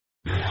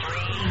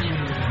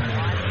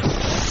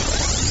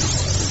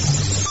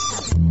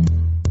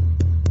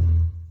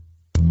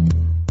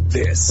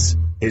This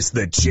is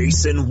the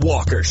Jason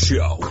Walker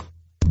Show.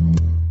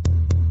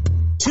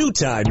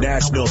 Two-time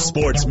National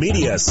Sports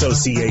Media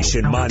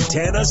Association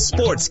Montana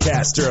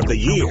Sportscaster of the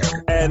Year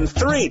and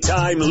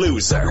three-time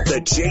loser, the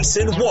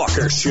Jason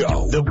Walker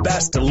Show. The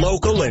best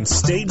local and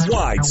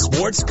statewide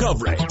sports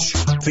coverage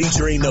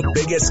featuring the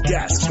biggest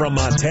guests from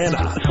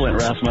Montana.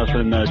 Flint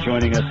Rasmussen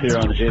joining us here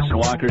on the Jason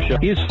Walker Show.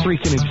 He's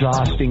freaking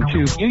exhausting,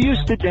 too. You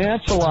used to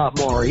dance a lot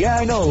more. Yeah,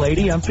 I know,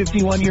 lady. I'm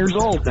 51 years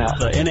old now.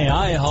 The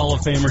NAI Hall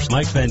of Famer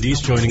Mike Van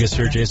Diest joining us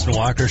here, Jason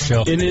Walker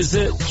Show. And is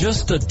it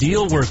just a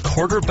deal where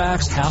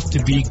quarterbacks have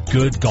to be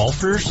good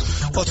golfers?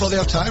 Well, that's all they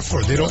have time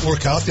for. They don't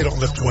work out. They don't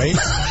lift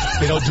weights.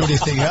 They don't do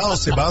anything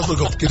else. They might as well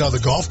go get on the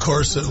golf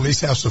course and at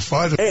least have some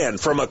fun. And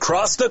from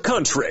across the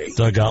country,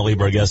 Doug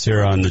Gottlieb, our guest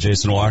here on the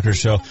Jason Walker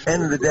Show.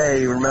 End of the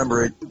day,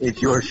 remember,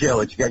 it's your show.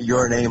 It's got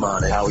your name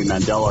on it. Howie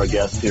Mandel, our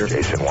guest here.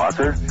 Jason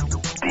Walker,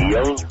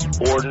 deal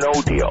or no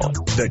deal?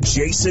 The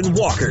Jason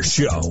Walker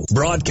Show,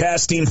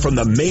 broadcasting from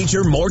the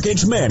Major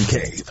Mortgage Man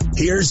Cave.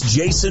 Here's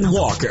Jason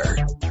Walker.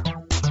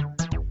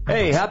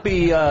 Hey,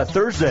 happy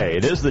Thursday.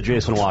 It is the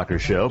Jason Walker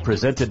Show,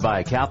 presented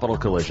by Capital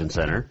Collision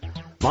Center.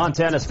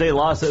 Montana state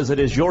law says it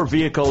is your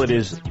vehicle. It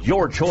is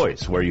your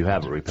choice where you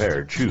have it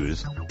repaired.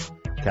 Choose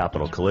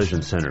Capital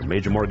Collision Center.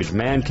 Major Mortgage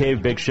Man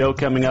Cave, big show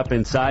coming up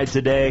inside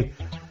today.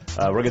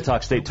 We're going to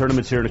talk state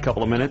tournaments here in a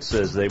couple of minutes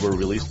as they were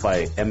released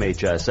by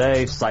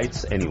MHSA,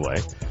 sites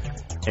anyway.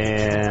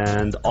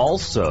 And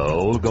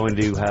also going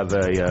to have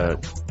a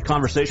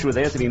conversation with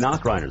Anthony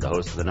Knockreiner, the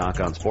host of the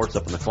Knock on Sports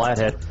up in the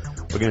Flathead.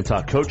 We're going to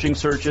talk coaching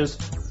searches,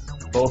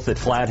 both at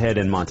Flathead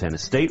and Montana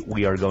State.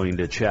 We are going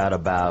to chat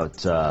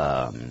about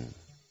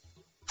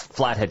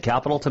Flathead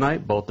Capital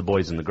tonight, both the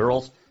boys and the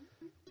girls.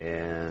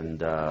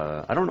 And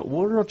I don't know,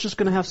 we're just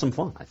going to have some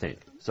fun, I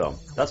think. So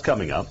that's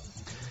coming up.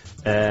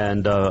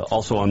 And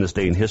also on this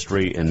day in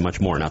history and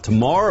much more. Now,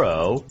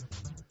 tomorrow,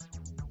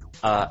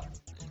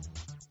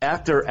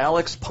 actor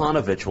Alex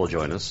Panovich will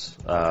join us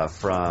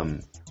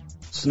from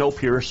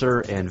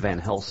Snowpiercer and Van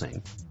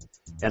Helsing.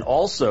 And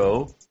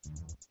also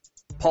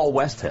Paul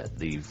Westhead,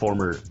 the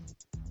former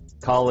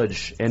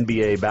college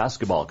NBA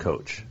basketball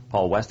coach.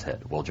 Paul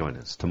Westhead will join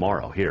us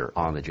tomorrow here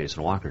on the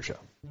Jason Walker Show.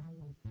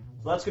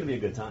 So that's going to be a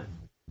good time.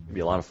 It'll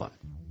be a lot of fun.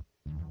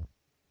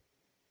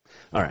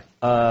 All right.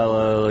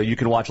 You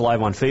can watch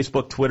live on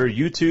Facebook, Twitter,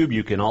 YouTube.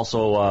 You can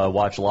also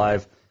watch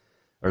live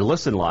or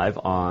listen live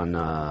on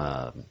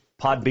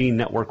Podbean,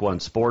 Network One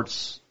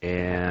Sports,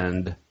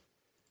 and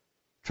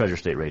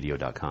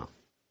TreasureStateRadio.com.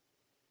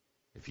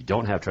 If you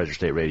don't have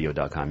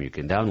TreasureStateRadio.com, you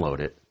can download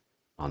it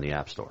on the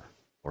App Store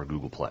or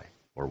Google Play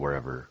or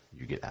wherever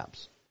you get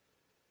apps.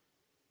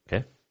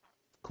 Okay?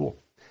 Cool.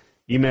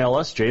 Email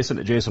us,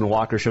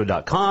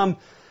 jason@jasonwalkershow.com,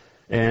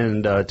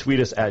 and tweet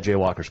us at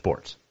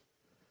jwalkersports.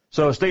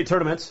 So state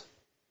tournaments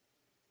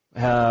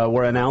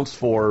were announced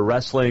for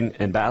wrestling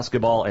and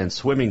basketball and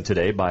swimming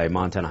today by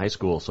Montana High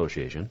School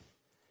Association.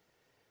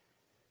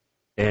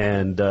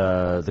 And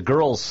the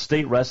girls'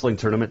 state wrestling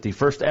tournament, the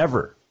first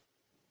ever,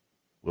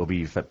 will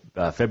be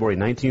February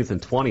 19th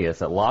and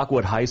 20th at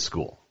Lockwood High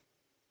School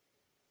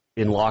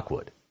in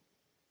Lockwood.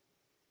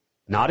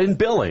 Not in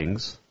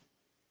Billings,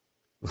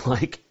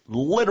 like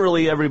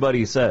literally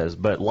everybody says,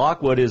 but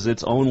Lockwood is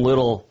its own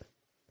little,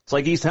 it's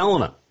like East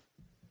Helena.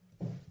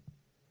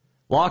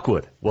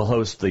 Lockwood will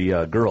host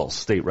the girls'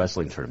 state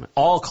wrestling tournament,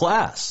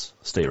 all-class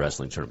state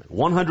wrestling tournament,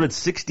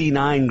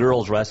 169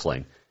 girls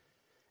wrestling,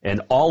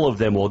 and all of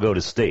them will go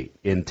to state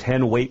in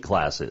 10 weight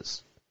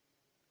classes.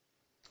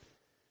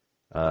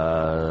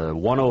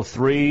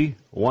 103,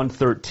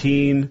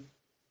 113,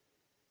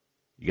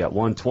 you got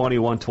 120,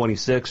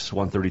 126,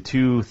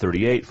 132,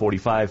 38,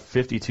 45,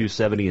 52,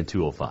 70, and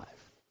 205.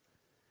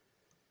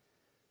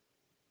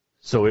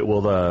 So it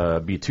will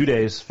be 2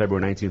 days,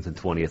 February 19th and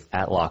 20th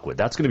at Lockwood.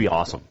 That's going to be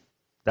awesome.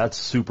 That's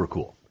super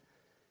cool.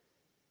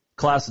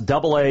 Class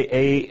AA,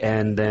 A,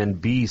 and then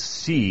B,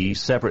 C,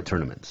 separate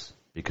tournaments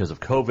because of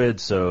COVID,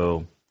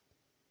 so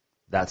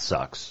that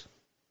sucks.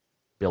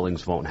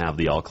 Billings won't have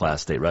the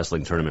all-class state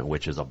wrestling tournament,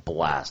 which is a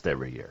blast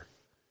every year.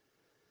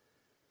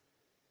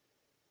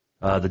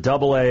 The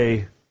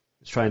AA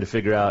is trying to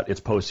figure out its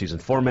postseason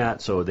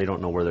format, so they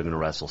don't know where they're going to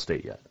wrestle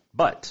state yet.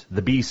 But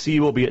the BC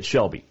will be at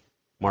Shelby,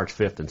 March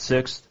 5th and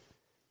 6th.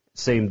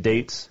 Same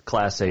dates,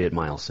 Class A at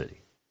Miles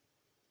City.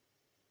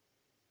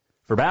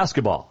 For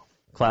basketball,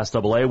 Class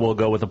AA will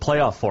go with a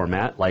playoff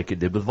format like it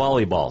did with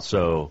volleyball,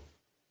 so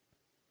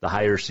the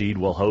higher seed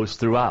will host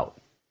throughout.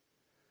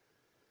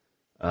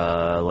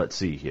 Let's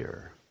see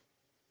here.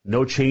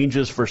 No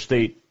changes for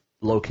state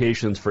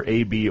locations for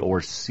A, B,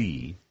 or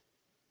C.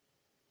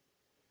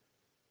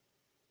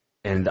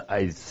 And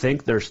I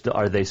think they're still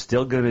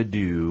going to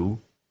do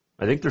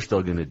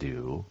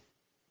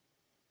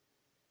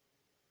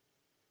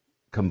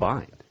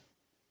combined.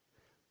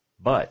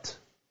 But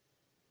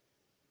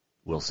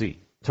we'll see.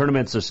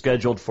 Tournaments are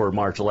scheduled for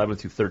March 11th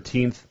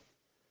through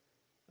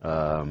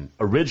 13th.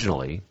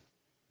 Originally,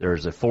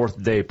 There's a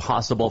fourth day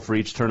possible for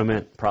each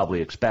tournament,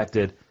 probably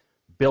expected.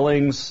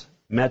 Billings,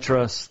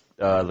 Metra,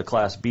 the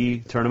Class B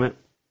tournament.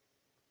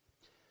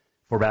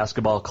 For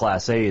basketball,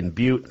 Class A in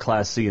Butte,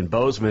 Class C in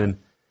Bozeman,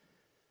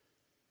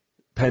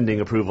 pending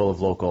approval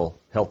of local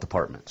health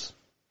departments.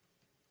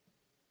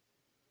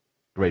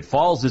 Great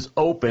Falls is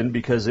open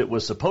because it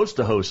was supposed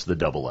to host the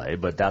AA,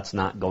 but that's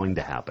not going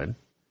to happen.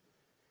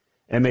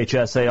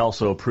 MHSA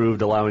also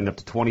approved allowing up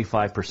to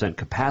 25%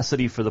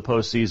 capacity for the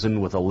postseason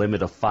with a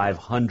limit of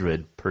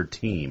 500 per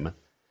team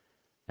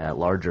at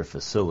larger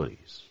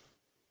facilities.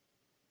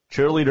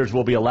 Cheerleaders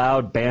will be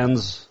allowed,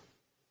 bands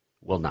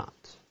will not.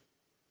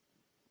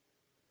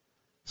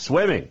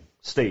 Swimming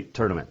state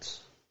tournaments,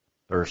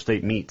 or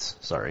state meets,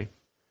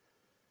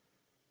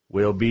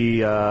 will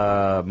be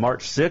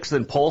March 6th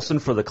in Polson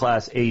for the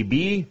Class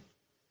AB,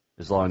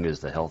 as long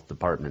as the health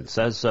department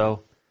says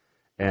so,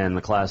 and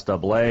the Class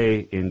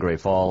AA in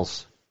Great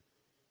Falls,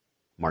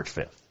 March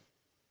 5th.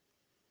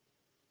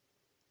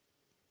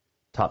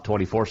 Top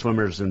 24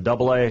 swimmers in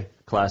AA,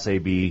 Class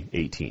AB,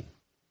 18.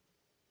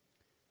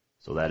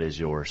 So that is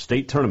your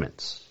state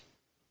tournaments.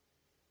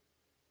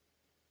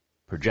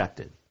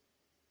 Projected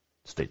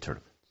state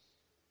tournaments.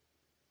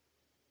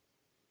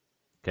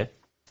 Okay.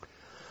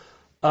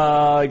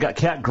 I got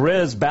Cat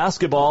Grizz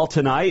basketball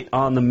tonight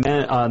on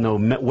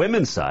the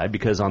women's side,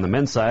 because on the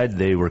men's side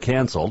they were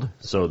canceled.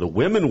 So the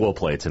women will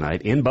play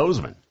tonight in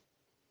Bozeman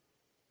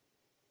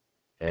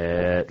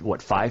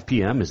at 5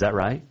 p.m. Is that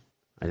right?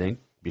 I think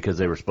because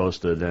they were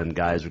supposed to. Then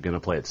guys are going to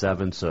play at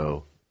 7.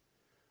 So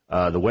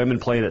the women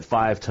playing at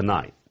 5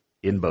 tonight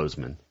in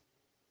Bozeman.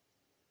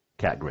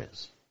 Cat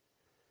Grizz.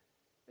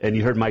 And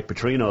you heard Mike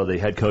Petrino, the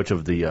head coach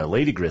of the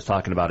Lady Grizz,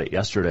 talking about it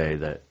yesterday,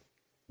 that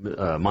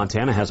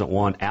Montana hasn't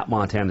won at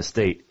Montana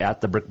State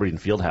at the Brick Breeden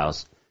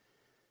Fieldhouse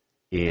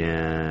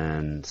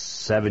in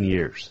 7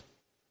 years.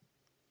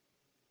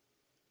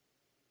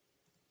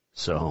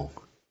 So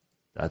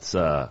that's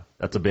a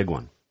big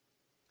one.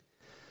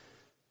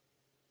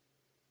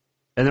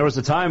 And there was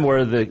a time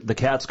where the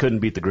Cats couldn't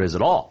beat the Grizz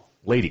at all,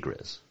 Lady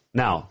Grizz.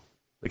 Now,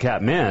 the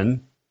Cat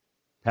men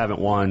haven't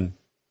won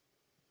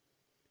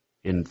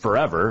in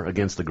forever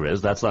against the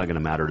Grizz. That's not going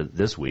to matter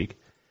this week.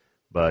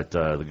 But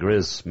the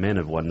Grizz men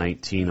have won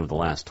 19 of the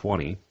last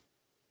 20.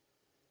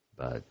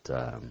 But,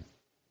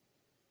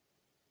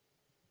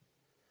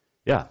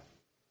 yeah,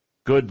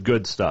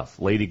 good stuff.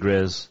 Lady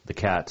Grizz, the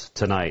Cats,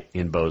 tonight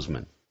in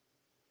Bozeman.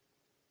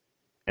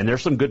 And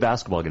there's some good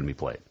basketball going to be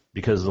played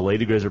because the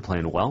Lady Grizz are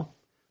playing well.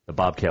 The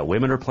Bobcat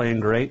women are playing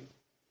great.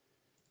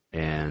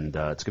 And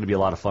it's going to be a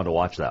lot of fun to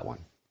watch that one.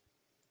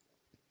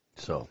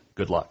 So,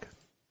 good luck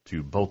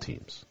to both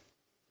teams.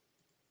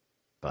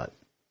 But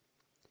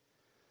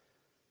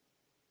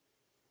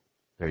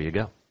there you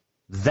go.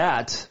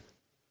 That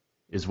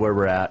is where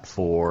we're at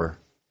for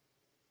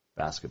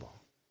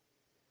basketball.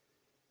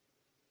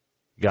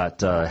 You got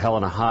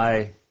Helena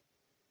High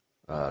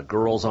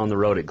girls on the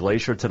road at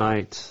Glacier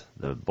tonight.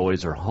 The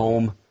boys are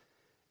home,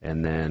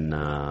 and then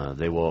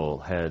they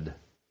will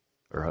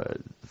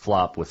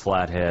flop with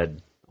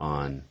Flathead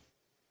on.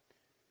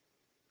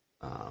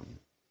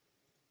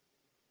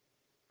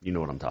 You know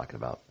what I'm talking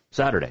about.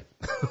 Saturday.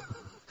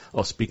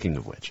 Oh, speaking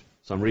of which,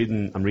 so I'm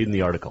reading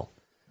the article.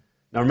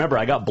 Now remember,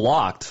 I got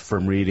blocked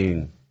from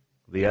reading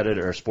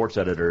the sports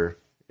editor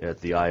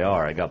at the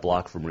IR. I got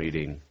blocked from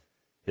reading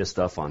his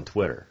stuff on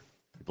Twitter.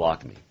 He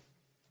blocked me.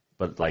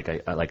 But like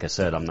I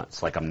said,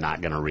 it's like I'm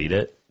not going to read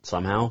it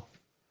somehow.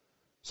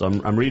 So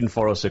I'm reading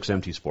 406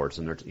 MT Sports,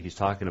 and he's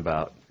talking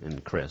about,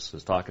 and Chris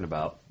is talking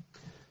about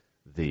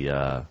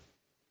the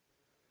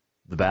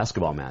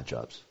basketball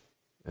matchups.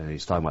 And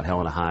he's talking about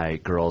Helena High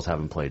girls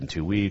haven't played in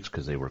 2 weeks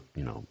because they were,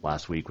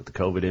 last week with the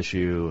COVID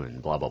issue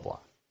and blah, blah, blah.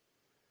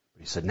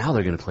 He said now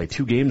they're going to play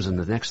 2 games in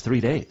the next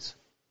 3 days.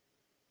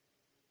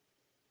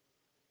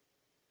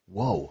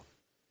 Whoa.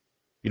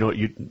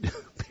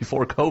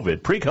 Before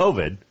COVID,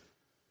 pre-COVID,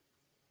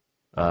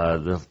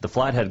 the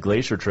Flathead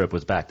Glacier trip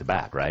was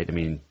back-to-back, right? I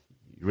mean,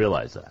 you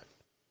realize that.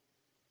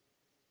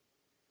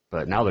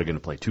 But now they're going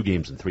to play 2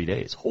 games in 3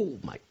 days. Oh,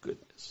 my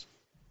goodness.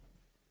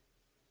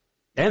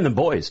 And the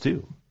boys,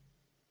 too.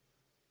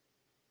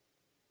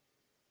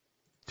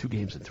 2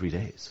 games in 3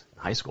 days in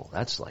high school.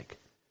 That's like,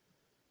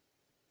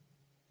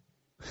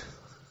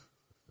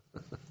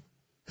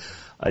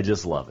 I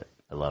just love it.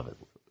 I love it.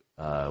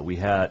 We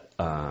had,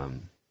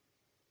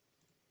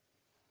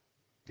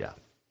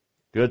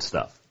 good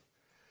stuff.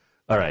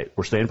 All right,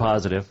 we're staying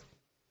positive.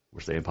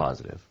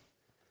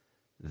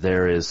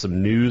 There is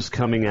some news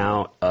coming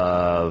out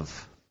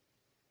of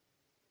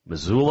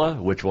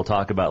Missoula, which we'll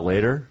talk about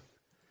later,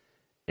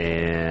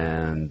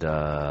 and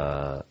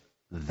that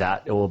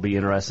will be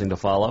interesting to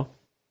follow.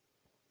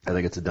 I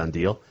think it's a done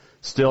deal.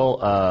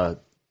 Still,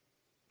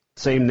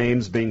 same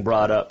names being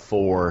brought up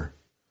for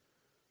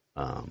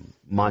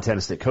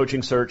Montana State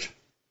coaching search.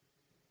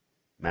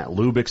 Matt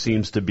Lubick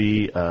seems to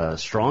be a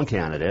strong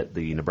candidate.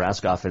 The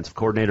Nebraska offensive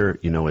coordinator,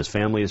 his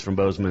family is from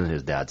Bozeman.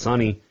 His dad,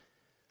 Sonny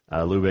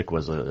Lubick,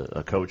 was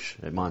a coach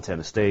at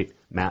Montana State.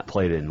 Matt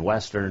played in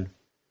Western,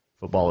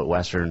 football at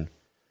Western,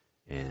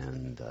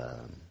 And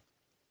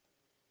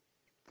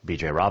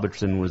B.J.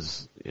 Robertson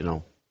was,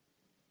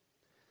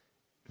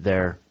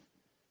 there.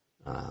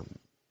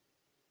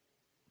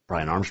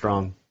 Brian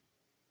Armstrong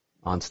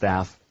on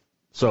staff.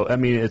 So,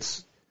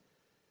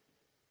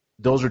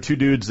 those are two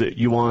dudes that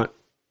you want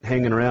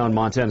hanging around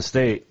Montana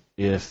State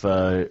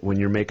when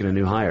you're making a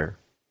new hire.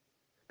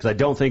 Because I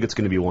don't think it's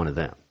going to be one of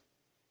them.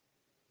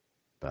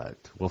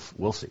 But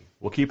we'll see.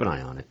 We'll keep an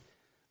eye on it.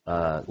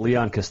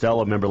 Leon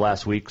Costello, remember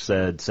last week,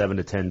 said 7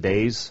 to 10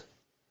 days.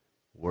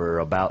 We're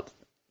about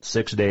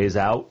 6 days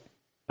out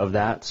of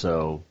that.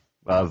 So,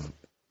 of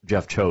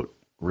Jeff Choate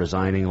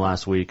resigning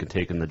last week and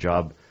taking the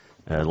job,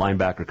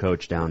 linebacker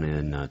coach down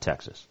in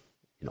Texas,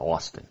 in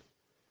Austin.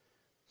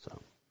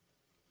 So,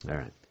 all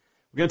right.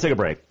 We're going to take a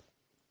break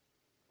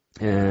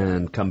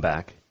and come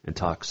back and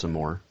talk some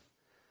more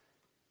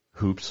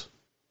hoops.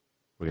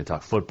 We're going to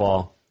talk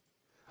football.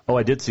 Oh,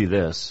 I did see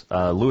this.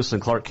 Lewis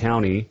and Clark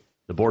County,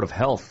 the Board of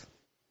Health,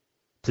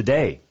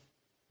 today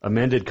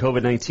amended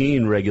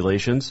COVID-19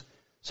 regulations.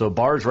 So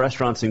bars,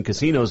 restaurants, and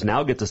casinos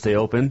now get to stay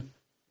open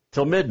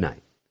till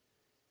midnight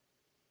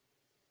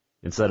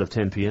instead of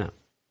 10 p.m.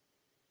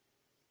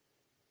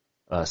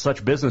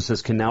 Such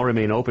businesses can now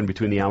remain open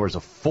between the hours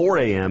of 4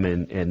 a.m.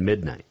 and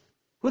midnight.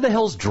 Who the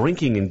hell's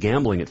drinking and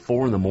gambling at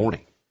 4 in the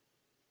morning?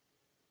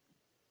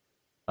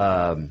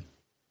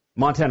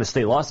 Montana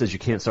state law says you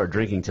can't start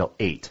drinking till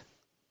 8.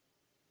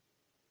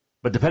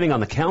 But depending on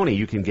the county,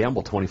 you can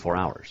gamble 24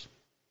 hours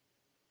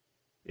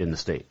in the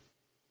state.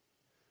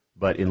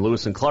 But in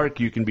Lewis and Clark,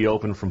 you can be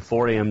open from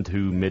 4 a.m. to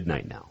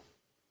midnight now.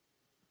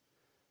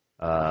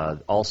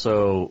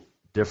 Also,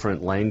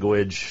 different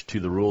language to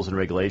the rules and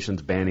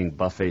regulations banning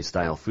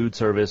buffet-style food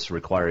service,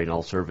 requiring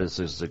all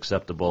services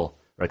accessible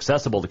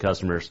to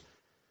customers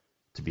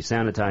to be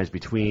sanitized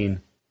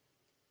between.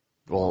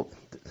 Well,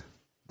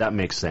 that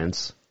makes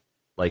sense.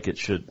 Like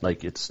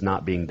it's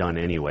not being done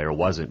anyway, or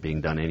wasn't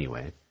being done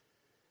anyway.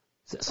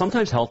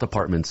 Sometimes health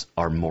departments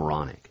are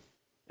moronic,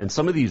 and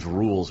some of these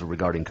rules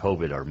regarding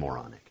COVID are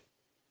moronic.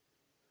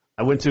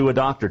 I went to a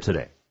doctor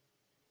today.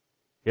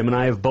 Him and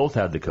I have both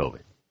had the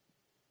COVID.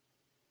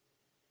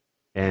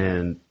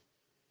 And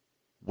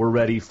we're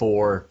ready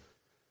for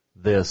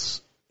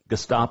this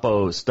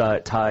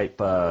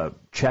Gestapo-type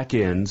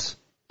check-ins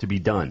to be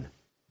done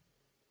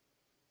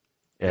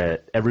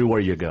everywhere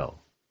you go.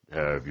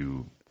 Have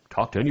you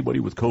talked to anybody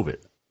with COVID?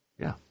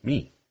 Yeah,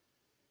 me.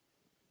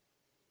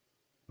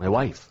 My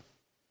wife.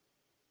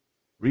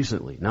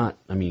 Recently. Can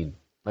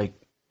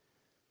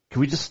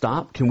we just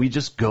stop? Can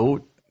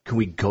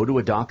we go to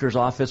a doctor's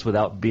office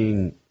without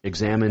being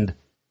examined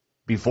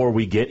before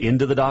we get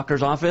into the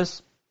doctor's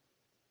office?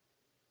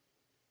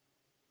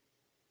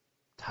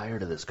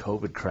 Tired of this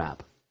COVID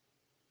crap.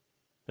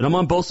 And I'm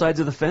on both sides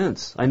of the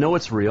fence. I know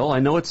it's real. I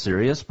know it's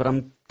serious, but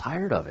I'm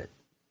tired of it.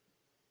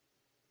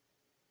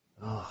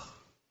 Ugh.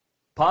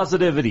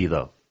 Positivity,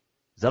 though.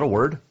 Is that a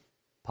word?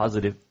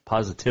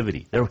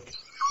 Positivity. There we go.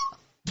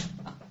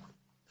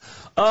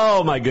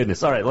 Oh, my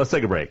goodness. All right, let's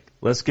take a break.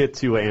 Let's get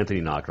to Anthony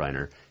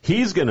Knockreiner.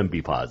 He's going to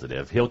be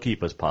positive. He'll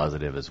keep us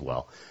positive as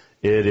well.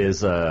 It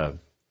is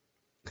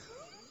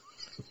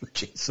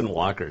Jason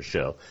Walker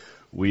Show.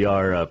 We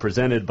are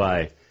presented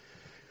by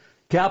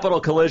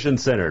Capital Collision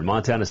Center.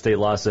 Montana state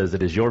law says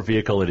it is your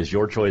vehicle, it is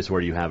your choice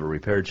where you have it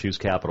repaired. Choose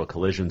Capital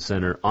Collision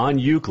Center on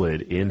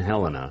Euclid in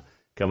Helena.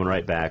 Coming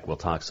right back, we'll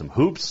talk some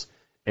hoops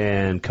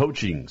and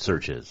coaching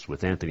searches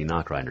with Anthony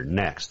Knockreiner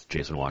next.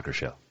 Jason Walker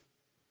Show.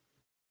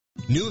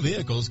 New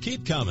vehicles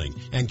keep coming,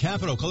 and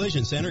Capital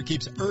Collision Center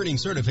keeps earning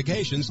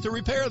certifications to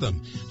repair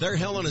them. They're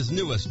Helena's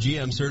newest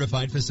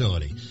GM-certified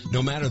facility.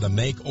 No matter the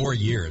make or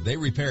year, they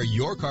repair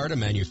your car to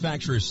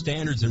manufacturer's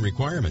standards and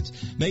requirements,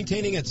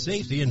 maintaining its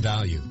safety and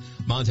value.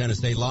 Montana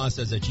state law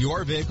says it's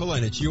your vehicle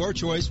and it's your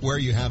choice where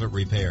you have it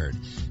repaired.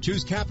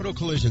 Choose Capital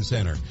Collision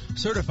Center,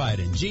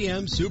 certified in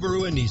GM,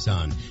 Subaru, and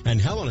Nissan,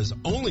 and Helena's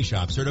only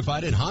shop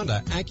certified in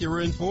Honda,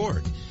 Acura, and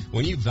Ford.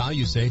 When you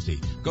value safety,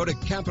 go to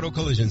Capital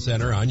Collision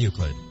Center on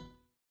Euclid.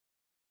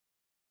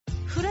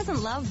 Who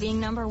doesn't love being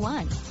number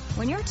one?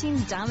 When your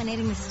team's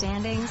dominating the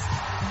standings,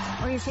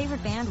 or your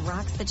favorite band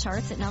rocks the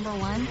charts at number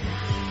one,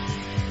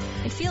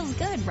 it feels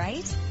good,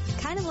 right?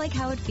 Kind of like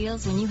how it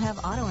feels when you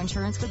have auto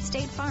insurance with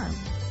State Farm.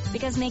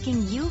 Because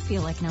making you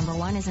feel like number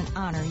one is an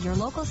honor your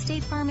local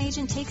State Farm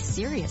agent takes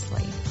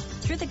seriously.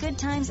 Through the good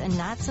times and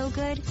not so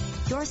good,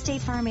 your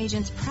State Farm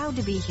agent's proud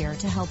to be here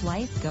to help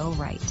life go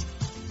right.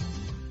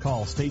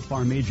 Call State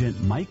Farm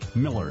agent Mike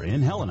Miller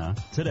in Helena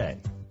today.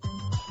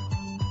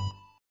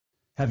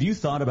 Have you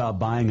thought about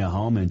buying a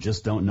home and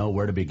just don't know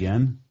where to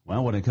begin?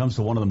 Well, when it comes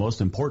to one of the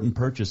most important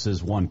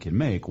purchases one can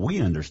make,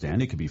 we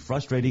understand it can be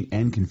frustrating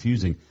and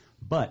confusing,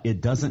 but it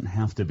doesn't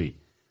have to be.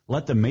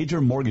 Let the Major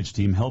Mortgage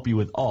team help you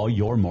with all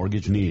your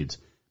mortgage needs.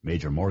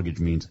 Major Mortgage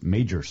means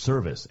major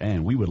service,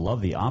 and we would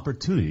love the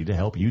opportunity to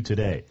help you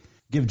today.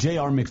 Give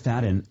J.R.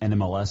 McFadden,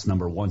 NMLS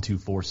number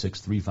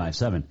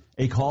 1246357,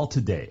 a call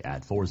today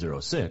at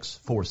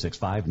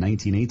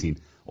 406-465-1918,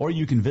 or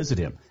you can visit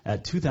him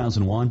at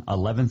 2001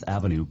 11th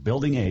Avenue,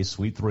 Building A,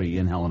 Suite 3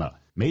 in Helena.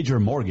 Major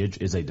Mortgage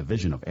is a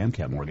division of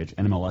AMCAP Mortgage,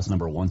 NMLS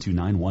number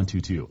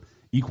 129122,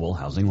 equal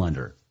housing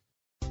lender.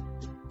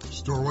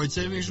 Store-wide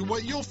savings are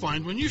what you'll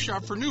find when you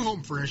shop for new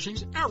home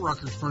furnishings at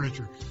Rucker's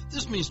Furniture.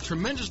 This means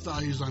tremendous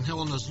values on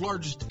Helena's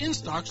largest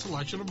in-stock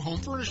selection of home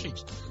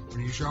furnishings.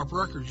 When you shop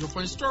Rucker's, you'll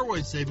find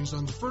store-wide savings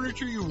on the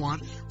furniture you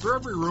want for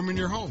every room in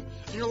your home.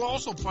 And you'll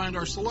also find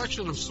our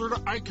selection of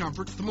Serta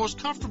iComfort, the most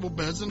comfortable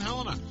beds in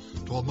Helena.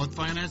 12-month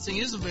financing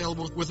is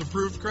available with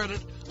approved credit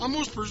on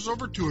most purchases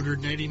over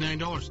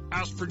 $289.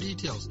 Ask for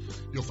details.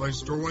 You'll find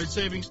store-wide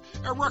savings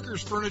at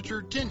Rucker's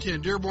Furniture,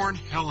 1010 Dearborn,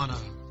 Helena.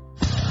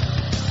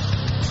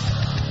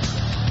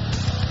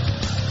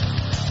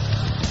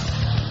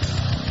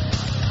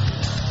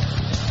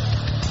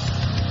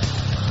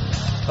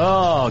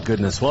 Oh,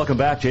 goodness. Welcome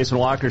back, Jason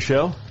Walker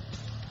Show.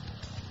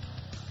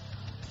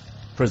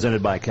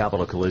 Presented by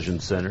Capital Collision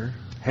Center.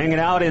 Hanging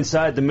out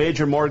inside the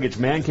Major Mortgage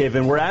Man Cave,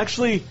 and we're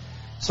actually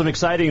some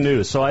exciting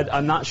news. So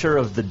I'm not sure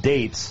of the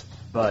dates,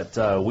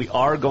 but we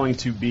are going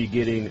to be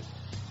getting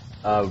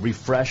a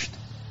refreshed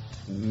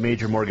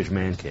Major Mortgage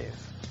Man Cave.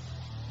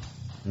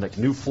 Like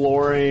new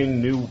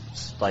flooring, new,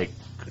 like,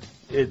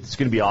 it's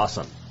going to be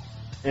awesome.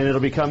 And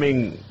it'll be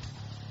coming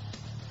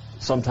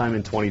sometime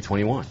in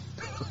 2021.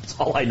 That's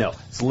all I know.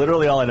 It's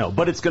literally all I know.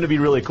 But it's going to be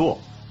really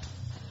cool.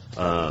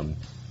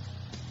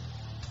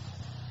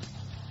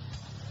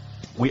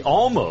 We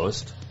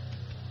almost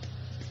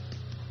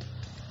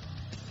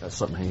got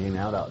something hanging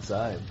out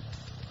outside.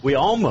 We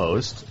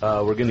almost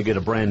we're going to get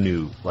a brand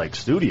new like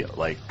studio,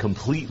 like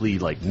completely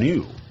like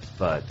new.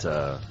 But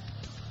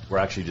we're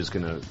actually just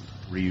going to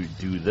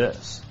redo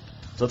this.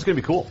 So it's going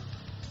to be cool.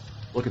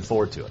 Looking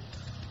forward to it.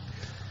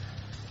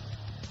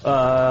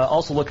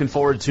 Also looking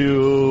forward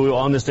to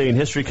On This Day in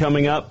History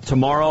coming up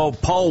tomorrow.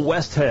 Paul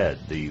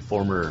Westhead, the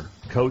former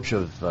coach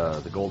of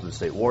the Golden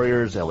State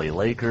Warriors, LA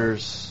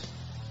Lakers,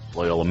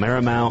 Loyola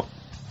Marymount.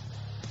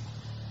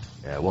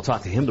 We'll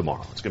talk to him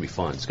tomorrow. It's going to be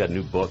fun. He's got a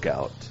new book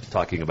out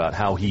talking about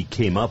how he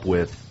came up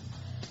with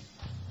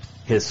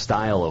his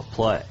style of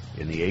play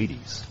in the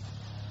 80s.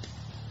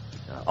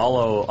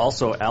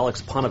 Also,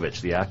 Alex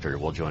Panovich, the actor,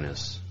 will join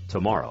us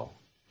tomorrow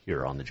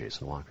here on The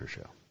Jason Walker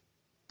Show.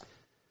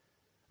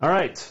 All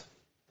right,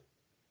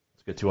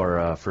 let's get to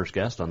our first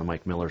guest on the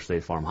Mike Miller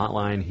State Farm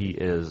Hotline. He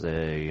is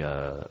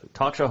a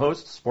talk show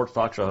host, sports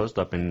talk show host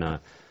up in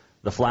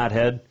the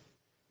Flathead.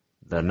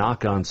 The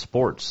Knock on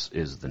Sports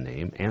is the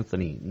name,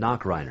 Anthony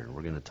Knockreiner.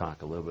 We're going to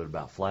talk a little bit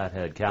about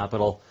Flathead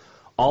Capital.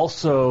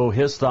 Also,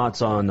 his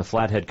thoughts on the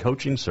Flathead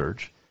coaching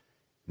search,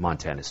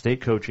 Montana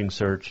State coaching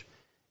search,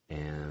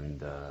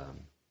 and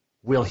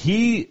will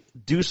he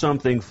do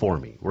something for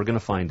me? We're going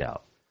to find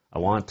out. I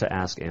want to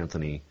ask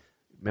Anthony.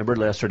 Remember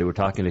yesterday we were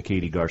talking to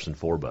Katie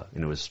Garson-Forba,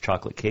 and it was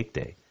chocolate cake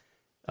day.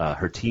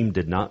 Her team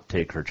did not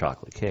take her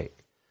chocolate cake.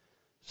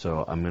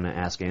 So I'm going to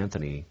ask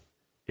Anthony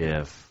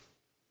if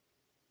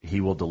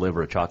he will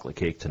deliver a chocolate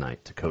cake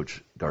tonight to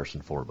Coach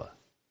Garson-Forba.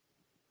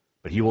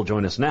 But he will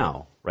join us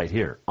now, right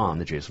here, on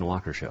The Jason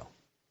Walker Show.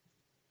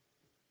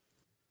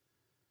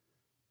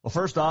 Well,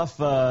 first off,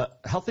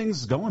 how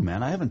things going,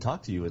 man? I haven't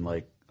talked to you in,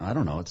 I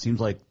don't know, it seems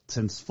like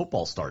since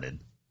football started.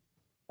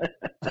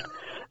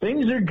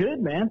 Things are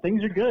good, man.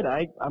 Things are good.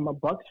 I'm a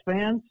Bucs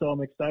fan, so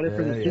I'm excited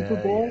for the Super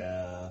Bowl.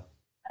 Yeah.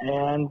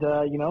 And,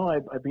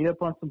 I beat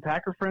up on some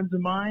Packer friends of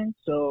mine.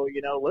 So,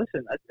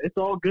 listen, it's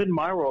all good in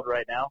my world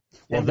right now.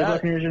 Well, and the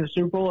Buccaneers in the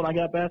Super Bowl, and I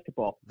got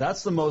basketball.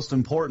 That's the most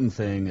important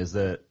thing is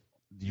that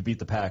you beat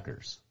the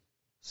Packers.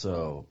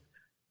 So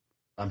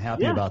I'm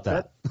happy about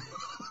that.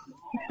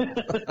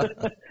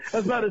 I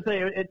was about to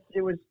say,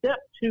 it was step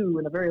 2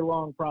 in a very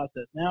long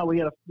process. Now we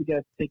got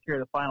to take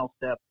care of the final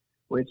step,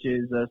 which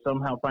is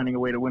somehow finding a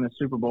way to win a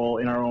Super Bowl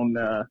in our own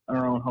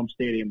home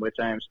stadium, which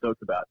I am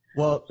stoked about.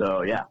 Well,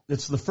 so yeah,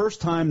 it's the first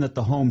time that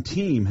the home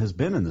team has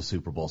been in the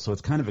Super Bowl, so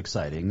it's kind of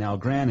exciting. Now,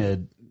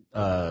 granted,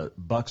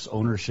 Bucs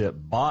ownership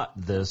bought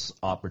this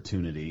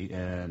opportunity,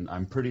 and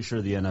I'm pretty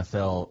sure the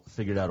NFL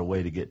figured out a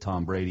way to get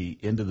Tom Brady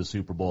into the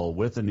Super Bowl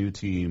with a new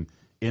team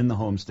in the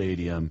home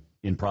stadium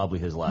in probably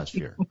his last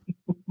year.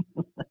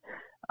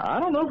 I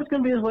don't know if it's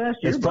going to be his last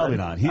year. It's probably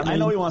not. I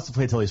know he wants to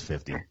play till he's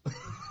 50.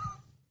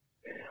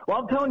 Well,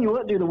 I'm telling you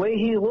what, dude, the way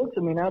he looks,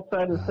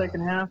 outside of the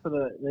second half of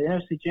the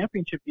NFC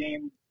Championship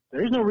game,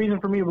 there's no reason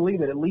for me to believe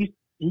that at least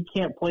he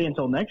can't play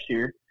until next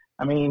year.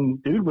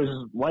 Dude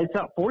was lights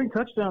out, 40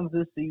 touchdowns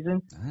this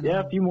season. Yeah,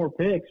 a few more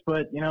picks,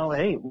 but,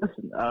 hey,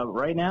 listen,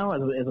 right now,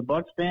 as a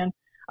Bucs fan,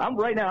 I'm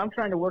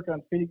trying to work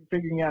on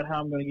figuring out how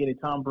I'm going to get a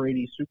Tom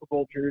Brady Super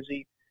Bowl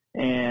jersey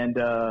and,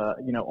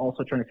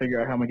 also trying to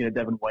figure out how I'm going to get a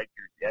Devin White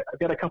jersey. I've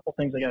got a couple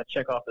things I got to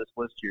check off this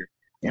list here,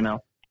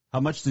 How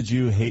much did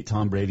you hate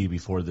Tom Brady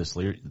before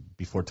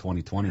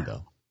 2020,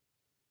 though?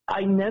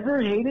 I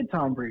never hated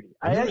Tom Brady.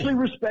 Really? I actually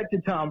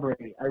respected Tom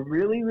Brady. I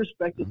really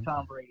respected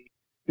Tom Brady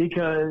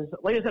because,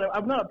 like I said,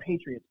 I'm not a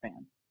Patriots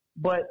fan,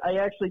 but I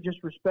actually just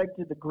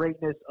respected the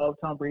greatness of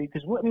Tom Brady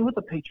because, what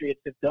the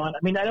Patriots have done.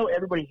 I know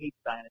everybody hates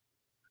dynasties,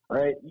 all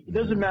right? It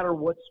doesn't matter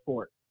what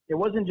sport. It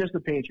wasn't just the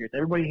Patriots.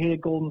 Everybody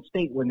hated Golden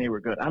State when they were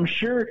good. I'm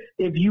sure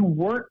if you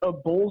weren't a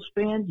Bulls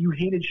fan, you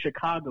hated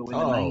Chicago in the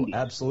 90s. Oh,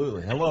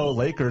 absolutely. Hello,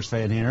 Lakers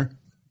fan here.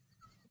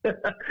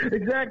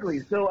 Exactly.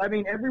 So, I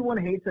mean, everyone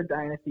hates a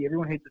dynasty.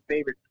 Everyone hates a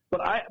favorite.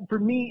 But for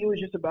me, it was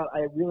just about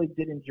I really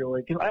did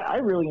enjoy, because I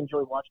really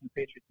enjoyed watching the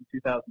Patriots in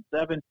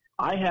 2007.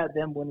 I had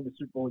them winning the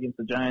Super Bowl against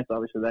the Giants.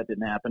 Obviously, that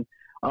didn't happen.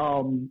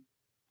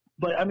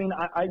 But, I mean,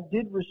 I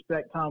did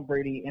respect Tom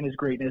Brady and his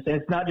greatness. And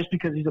it's not just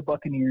because he's a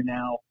Buccaneer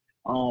now.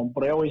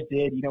 But I always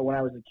did. You know, when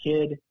I was a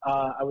kid,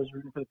 I was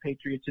rooting for the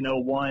Patriots in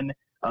 2001.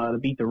 To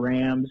beat the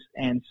Rams,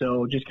 and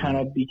so just kind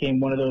of became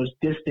one of those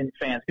distant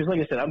fans. Because,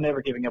 like I said, I'm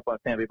never giving up on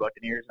Tampa Bay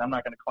Buccaneers. I'm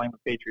not going to claim the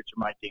Patriots are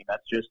my team.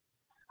 That's just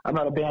 – I'm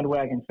not a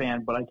bandwagon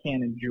fan, but I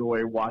can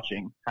enjoy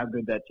watching how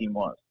good that team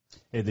was.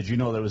 Hey, did you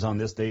know that it was on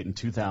this date in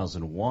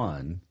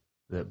 2001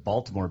 that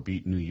Baltimore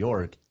beat New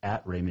York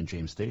at Raymond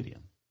James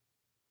Stadium?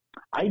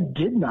 I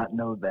did not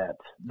know that.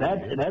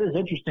 That is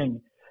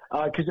interesting.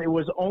 Because it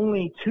was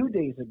only 2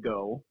 days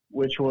ago,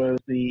 which was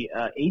the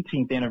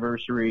 18th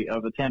anniversary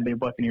of the Tampa Bay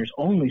Buccaneers'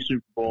 only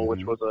Super Bowl,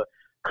 which was a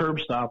curb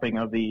stopping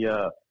of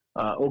the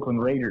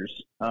Oakland Raiders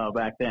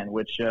back then.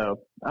 Which,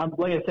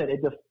 like I said,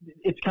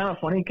 it's kind of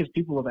funny because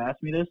people have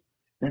asked me this.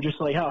 They're just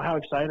like, how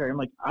excited are you? I'm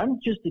like, I'm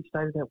just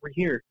excited that we're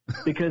here.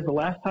 Because the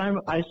last time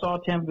I saw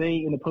Tampa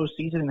Bay in the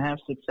postseason and have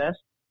success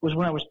was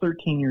when I was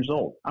 13 years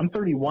old. I'm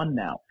 31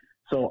 now.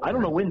 So I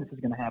don't know when this is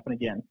going to happen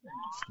again.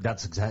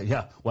 That's exactly,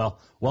 yeah. Well,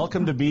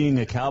 welcome to being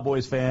a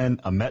Cowboys fan,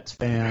 a Mets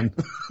fan,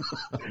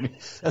 I mean,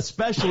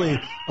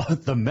 especially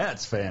the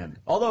Mets fan.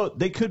 Although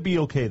they could be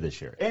okay this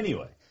year.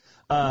 Anyway,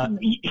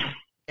 Anthony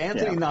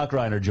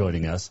Knockreiner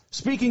joining us.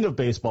 Speaking of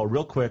baseball,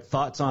 real quick,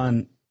 thoughts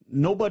on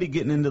nobody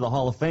getting into the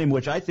Hall of Fame,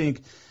 which I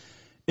think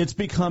it's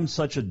become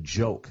such a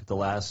joke the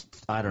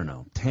last,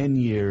 10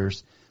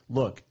 years.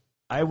 Look,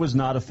 I was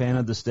not a fan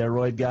of the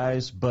steroid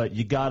guys, but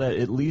you got to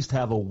at least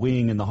have a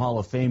wing in the Hall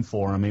of Fame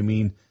for them. I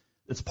mean,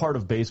 it's part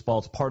of baseball.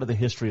 It's part of the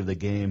history of the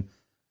game.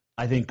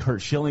 I think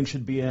Curt Schilling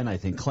should be in. I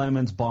think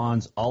Clemens,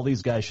 Bonds, all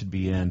these guys should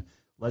be in.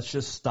 Let's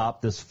just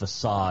stop this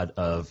facade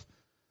of,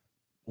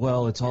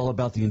 well, it's all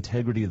about the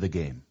integrity of the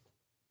game.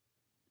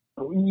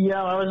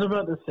 Yeah, I was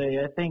about to say,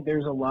 I think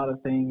there's a lot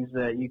of things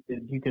that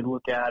you could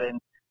look at,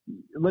 and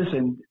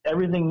listen,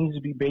 everything needs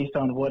to be based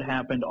on what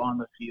happened on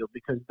the field,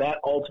 because that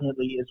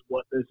ultimately is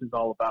what this is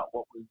all about,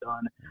 what was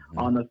done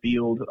on the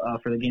field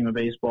for the game of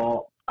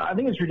baseball. I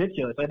think it's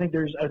ridiculous.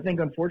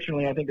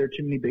 Unfortunately, there are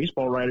too many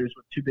baseball writers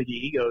with too big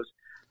egos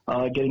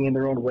getting in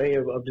their own way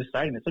of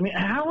deciding this. I mean,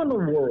 how in the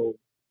world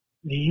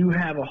do you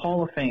have a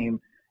Hall of Fame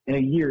in a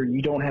year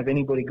you don't have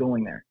anybody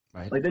going there?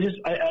 Right. Like,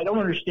 I don't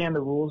understand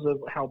the rules of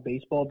how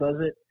baseball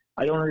does it.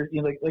 I don't,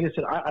 like I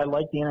said, I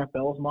like the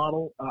NFL's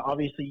model.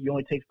 Obviously, you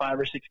only take 5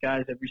 or 6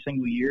 guys every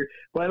single year,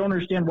 but I don't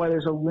understand why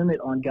there's a limit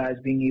on guys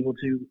being able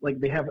to, like,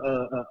 they have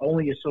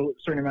only a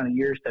certain amount of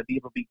years to be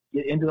able to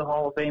get into the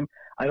Hall of Fame.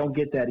 I don't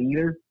get that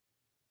either,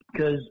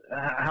 because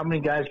how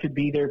many guys could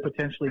be there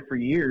potentially for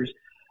years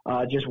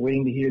just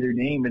waiting to hear their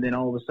name, and then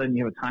all of a sudden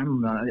you have a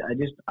time limit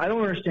on it. I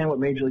don't understand what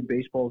Major League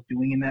Baseball is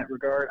doing in that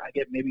regard. I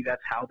get maybe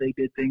that's how they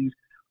did things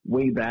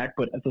way back,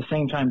 but at the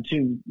same time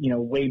too,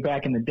 way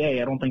back in the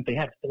day, I don't think they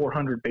had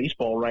 400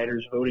 baseball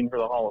writers voting for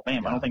the Hall of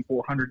Fame. I don't think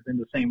 400 has been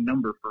the same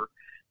number for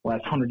the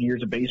last 100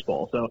 years of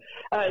baseball. So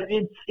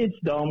it's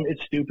dumb,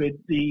 it's stupid.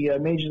 The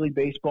Major League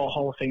Baseball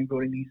Hall of Fame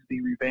voting needs to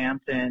be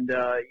revamped, and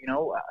I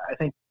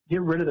think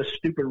get rid of the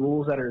stupid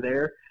rules that are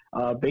there,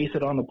 base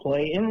it on the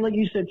play. And like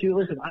you said too,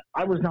 listen,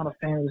 I was not a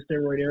fan of the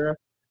steroid era,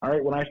 all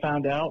right, when I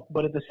found out,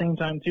 but at the same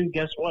time too,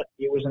 guess what?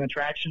 It was an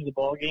attraction to the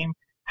ball game.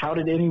 How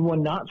did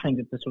anyone not think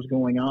that this was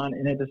going on?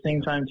 And at the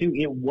same time, too,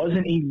 it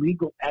wasn't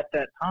illegal at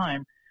that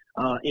time.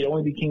 It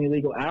only became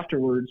illegal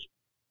afterwards.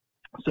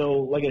 So,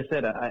 like I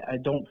said, I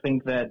don't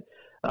think that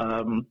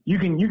you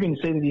can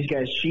say that these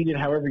guys cheated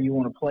however you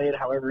want to play it,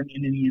 however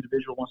any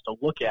individual wants to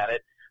look at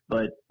it.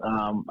 But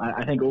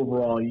I think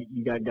overall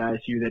you got guys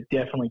here that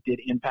definitely did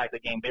impact the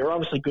game. They were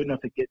obviously good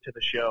enough to get to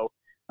the show.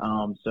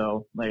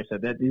 So, like I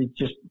said, that it's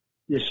just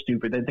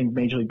stupid. I think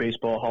Major League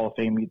Baseball Hall of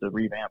Fame needs a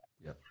revamp.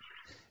 Yep.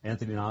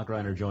 Anthony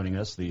Knockreiner joining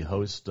us, the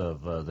host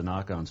of the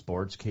Knock on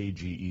Sports,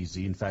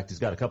 KGEZ. In fact, he's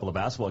got a couple of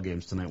basketball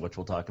games tonight, which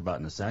we'll talk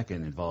about in a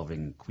second,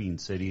 involving Queen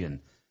City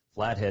and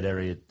Flathead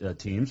area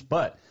teams.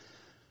 But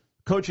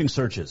coaching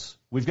searches.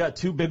 We've got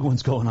 2 big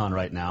ones going on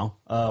right now.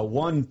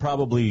 One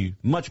probably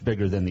much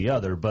bigger than the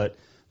other, but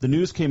the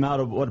news came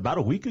out about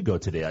a week ago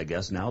today, I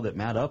guess now, that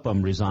Matt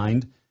Upham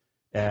resigned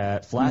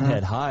at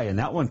Flathead High, and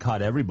that one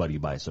caught everybody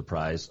by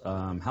surprise.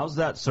 How's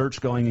that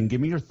search going? And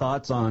give me your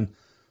thoughts on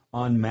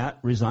Matt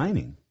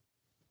resigning.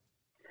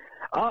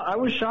 I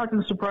was shocked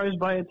and surprised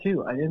by it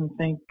too. I didn't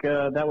think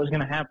that was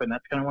going to happen.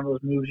 That's kind of one of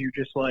those moves you're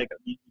just like,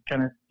 you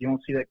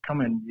don't see that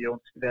coming. You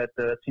don't see that.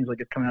 It seems like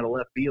it's coming out of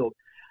left field.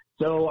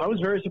 So I was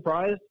very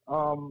surprised.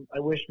 I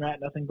wish Matt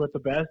nothing but the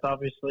best.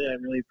 Obviously, I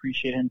really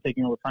appreciate him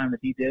taking all the time that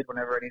he did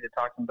whenever I needed to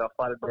talk to him about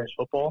Flathead Branch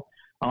football.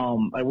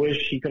 I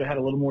wish he could have had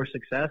a little more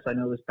success. I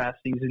know this past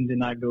season did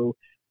not go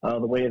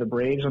the way of the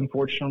Braves,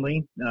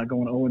 unfortunately,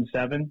 going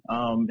 0-7.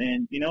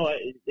 And,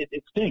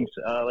 it stinks,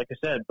 like I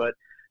said. But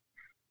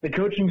the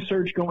coaching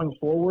search going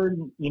forward,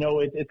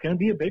 it's going to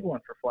be a big one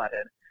for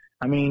Flathead.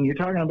 I mean, you're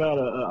talking about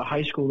a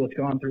high school that's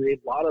gone through a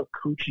lot of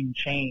coaching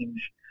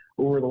change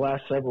over the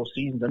last several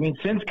seasons. I mean,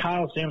 since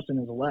Kyle Sampson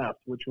has left,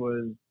 which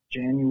was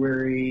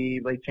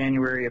late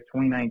January of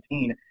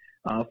 2019,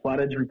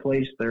 Flathead's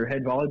replaced their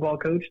head volleyball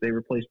coach. They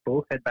replaced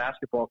both head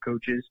basketball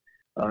coaches.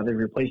 They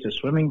replaced a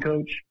swimming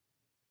coach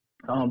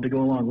to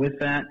go along with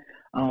that.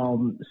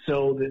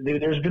 So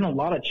there's been a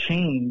lot of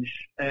change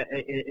at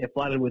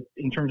Flathead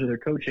in terms of their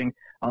coaching.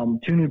 2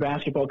 new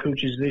basketball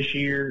coaches this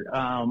year.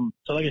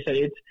 So like I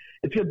said,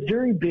 it's a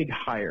very big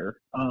hire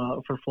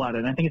for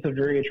Flathead. I think it's a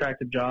very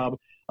attractive job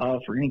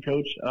for any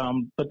coach.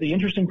 But the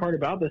interesting part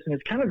about this, and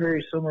it's kind of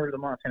very similar to the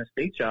Montana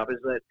State job, is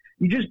that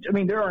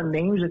there are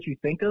names that you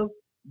think of,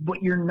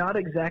 but you're not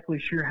exactly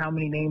sure how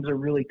many names are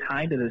really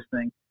tied to this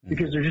thing,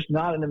 because there's just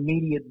not an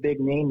immediate big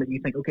name that you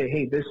think, okay,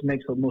 hey, this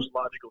makes the most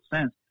logical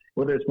sense.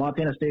 Whether it's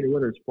Montana State or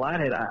whether it's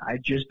Flathead, I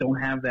just don't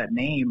have that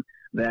name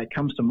that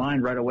comes to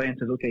mind right away and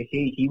says, okay,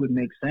 hey, he would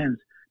make sense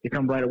to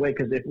come right away,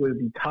 because if it would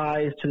be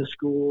ties to the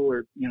school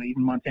or,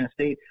 even Montana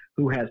State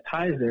who has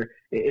ties there,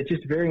 it's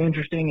just very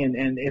interesting,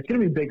 and it's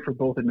going to be big for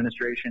both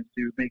administrations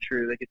to make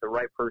sure they get the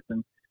right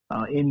person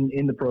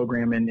in the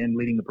program and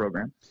leading the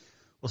program.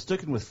 Well,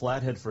 sticking with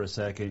Flathead for a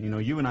second,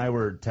 you and I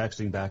were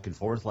texting back and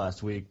forth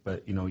last week,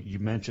 but,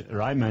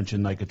 I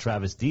mentioned like a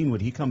Travis Dean.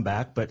 Would he come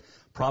back? But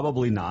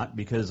probably not,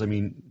 because,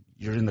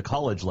 you're in the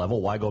college level.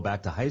 Why go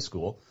back to high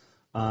school?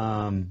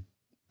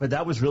 But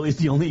that was really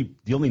the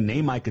only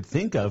name I could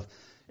think of.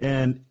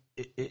 And,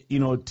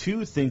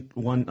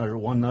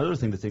 one other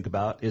thing to think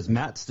about is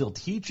Matt's still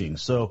teaching.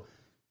 So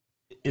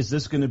is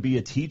this going to be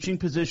a teaching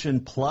position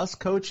plus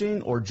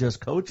coaching or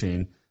just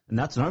coaching? And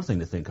that's another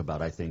thing to think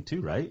about, I think,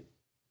 too, right?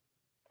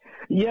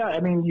 Yeah,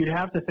 you'd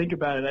have to think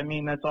about it.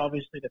 That's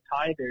obviously the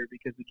tie there,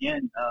 because,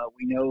 again,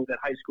 we know that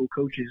high school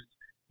coaches,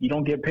 you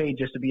don't get paid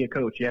just to be a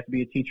coach. You have to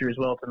be a teacher as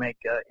well to make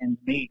ends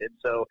meet. And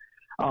so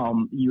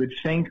you would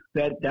think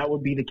that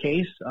would be the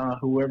case.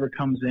 Whoever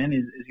comes in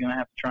is going to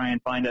have to try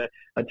and find a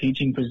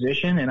teaching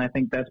position, and I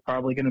think that's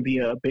probably going to be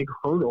a big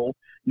hurdle,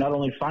 not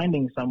only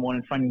finding someone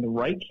and finding the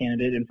right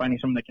candidate and finding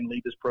someone that can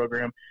lead this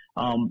program,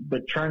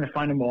 but trying to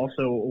find them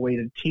also a way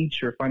to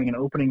teach, or finding an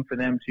opening for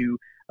them to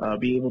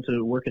be able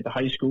to work at the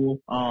high school.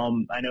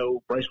 I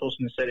know Bryce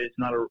Wilson has said it's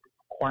not a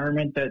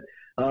requirement that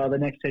the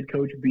next head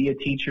coach be a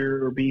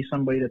teacher or be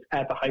somebody that's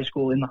at the high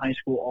school, in the high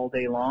school all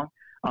day long.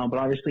 But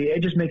obviously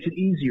it just makes it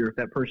easier if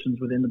that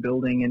person's within the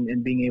building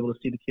and being able to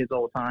see the kids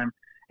all the time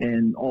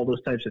and all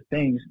those types of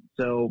things.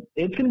 So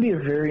it's going to be a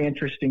very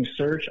interesting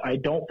search. I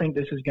don't think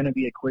this is going to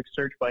be a quick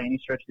search by any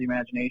stretch of the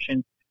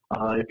imagination.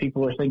 If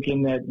people are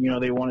thinking that,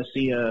 they want to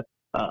see a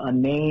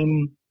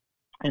name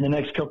in the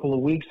next couple of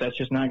weeks, that's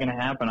just not going to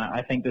happen.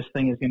 I think this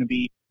thing is going to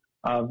be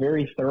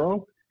very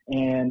thorough,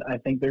 and I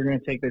think they're going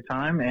to take their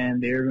time,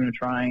 and they're going to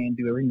try and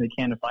do everything they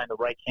can to find the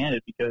right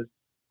candidate, because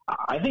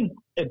I think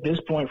at this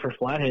point for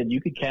Flathead,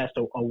 you could cast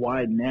a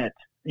wide net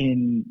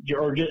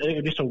or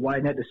just a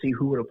wide net to see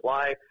who would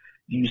apply.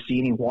 Do you see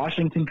any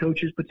Washington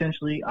coaches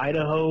potentially?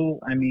 Idaho?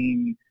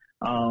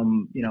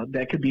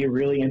 That could be a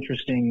really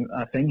interesting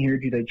thing here.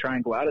 Do they try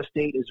and go out of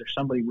state? Is there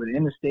somebody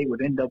within the state,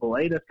 within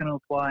AA, that's going to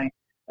apply?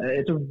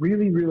 It's a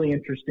really, really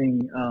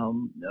interesting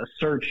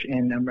search,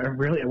 and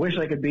I wish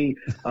I could be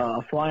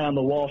a fly on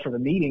the wall for the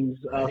meetings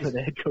for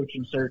the head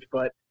coaching search,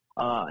 but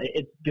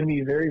it's going to be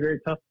a very, very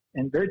tough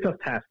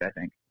task, I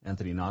think.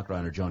 Anthony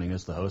Knockreiner joining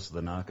us, the host of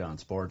the Knock On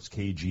Sports,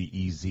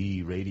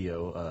 KGEZ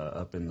radio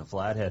up in the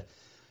Flathead.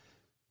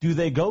 Do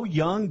they go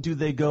young? Do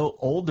they go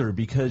older?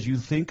 Because you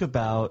think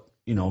about,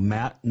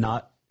 Matt,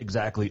 not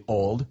exactly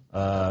old.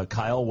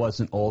 Kyle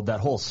wasn't old.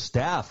 That whole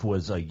staff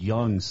was a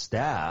young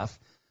staff.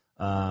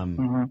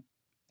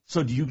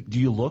 So do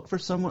you look for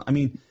someone?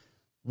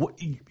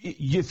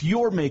 If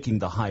you're making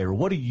the hire,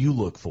 what do you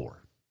look for?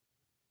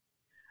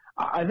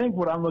 I think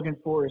what I'm looking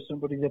for is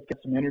somebody that's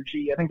got some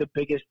energy. I think the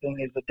biggest thing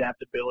is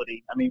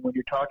adaptability. When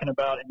you're talking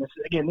about,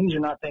 and these are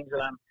not things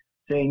that I'm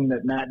saying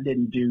that Matt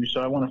didn't do,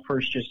 so I want to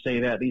first just say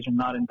that these are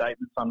not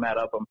indictments on Matt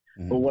Upham.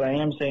 Mm-hmm. But what I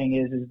am saying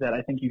is that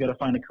I think you got to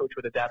find a coach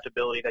with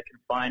adaptability that can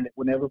find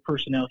whatever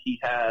personnel he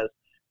has,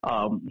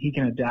 he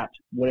can adapt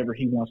whatever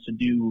he wants to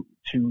do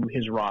to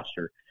his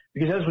roster.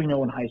 Because as we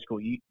know in high school,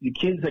 the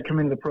kids that come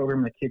into the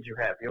program are the kids you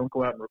have. You don't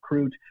go out and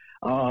recruit.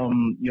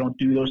 You don't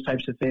do those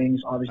types of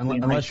things. Obviously,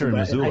 unless you're in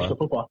Missoula. High school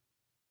football.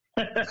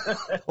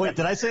 Wait,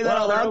 did I say that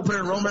out loud? Open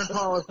enrollment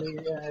policy.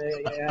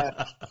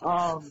 Yeah.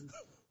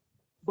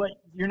 But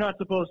you're not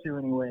supposed to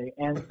anyway.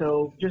 And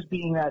so, just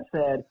being that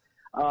said,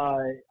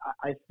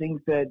 I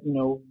think that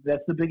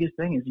that's the biggest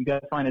thing is you got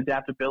to find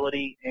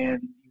adaptability,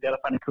 and you got to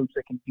find a coach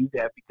that can do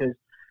that, because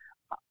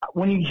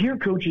when you hear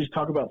coaches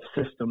talk about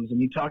systems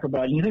and you think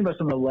about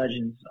some of the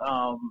legends,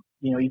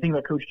 you think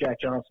about Coach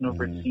Jack Johnson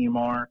over at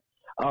CMR.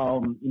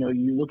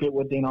 You look at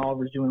what Dane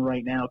Oliver's doing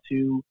right now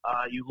too.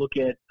 You look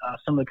at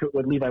some of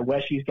what Levi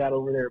Weshy's got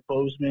over there at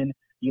Bozeman.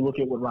 You look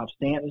at what Rob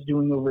Stanton's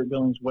doing over at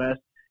Billings West.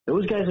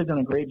 those guys have done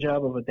a great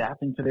job of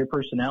adapting to their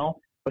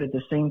personnel, but at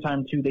the same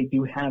time, too, they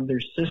do have their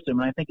system.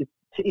 And I think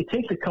it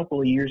takes a couple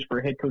of years for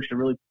a head coach to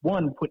really,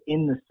 one, put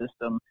in the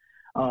system,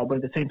 but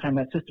at the same time,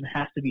 that system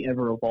has to be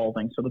ever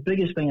evolving. So the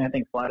biggest thing I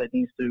think Flathead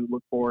needs to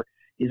look for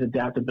is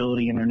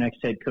adaptability in their next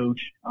head coach,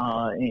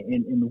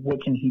 and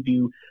what can he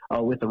do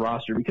with the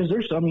roster. Because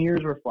there's some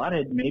years where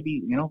Flathead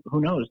maybe, who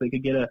knows, they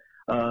could get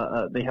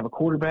they have a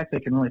quarterback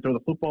that can really throw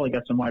the football. They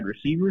got some wide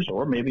receivers,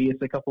 or maybe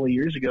it's a couple of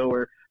years ago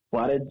where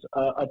Flathead's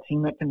a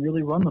team that can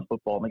really run the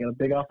football. And they got a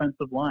big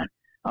offensive line.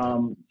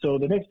 So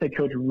the next head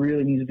coach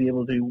really needs to be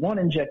able to, one,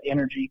 inject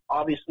energy.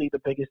 Obviously, the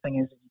biggest thing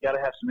is you got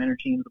to have some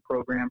energy into the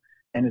program,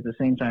 and at the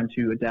same time,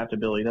 too,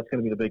 adaptability. That's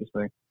going to be the biggest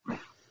thing.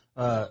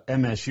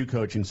 MSU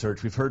coaching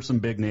search. We've heard some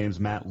big names: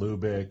 Matt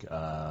Lubick,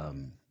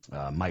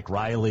 Mike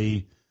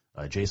Riley,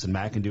 Jason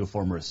McIndoe,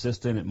 former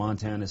assistant at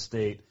Montana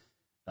State.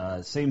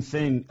 Same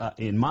thing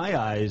in my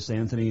eyes,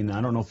 Anthony, and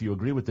I don't know if you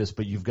agree with this,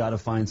 but you've got to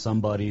find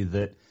somebody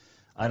that,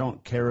 I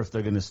don't care if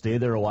they're going to stay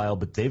there a while,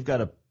 but they've got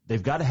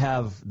to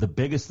have, the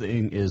biggest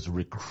thing is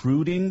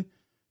recruiting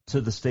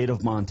to the state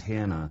of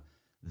Montana.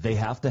 They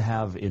have to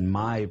have, in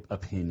my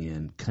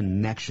opinion,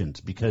 connections,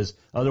 because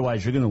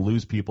otherwise you're going to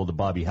lose people to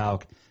Bobby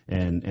Hauck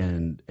and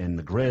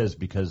the Grizz,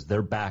 because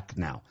they're back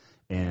now.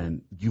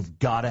 And you've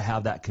got to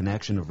have that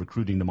connection of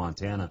recruiting to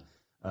Montana,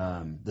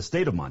 the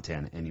state of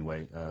Montana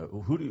anyway.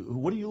 What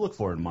do you look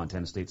for in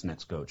Montana State's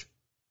next coach?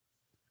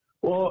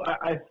 Well,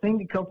 I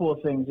think a couple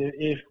of things.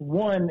 If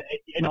one,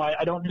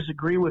 I don't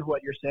disagree with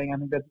what you're saying. I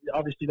think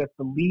that's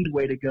the lead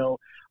way to go.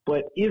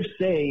 But if,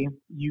 say,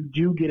 you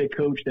do get a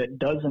coach that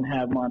doesn't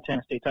have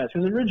Montana State ties,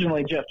 because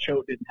originally Jeff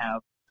Choate didn't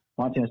have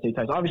Montana State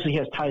ties. Obviously, he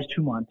has ties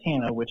to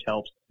Montana, which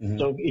helps. Mm-hmm.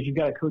 So if you've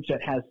got a coach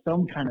that has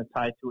some kind of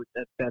tie to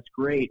it, that's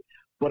great.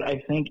 But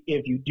I think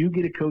if you do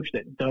get a coach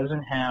that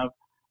doesn't have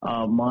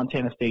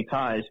Montana State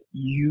ties,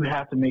 you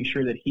have to make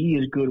sure that he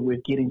is good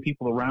with getting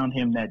people around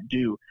him that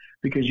do.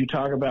 Because you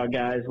talk about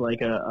guys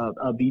like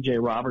a B.J.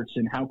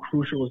 Robertson, how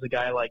crucial is a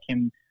guy like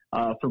him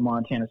for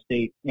Montana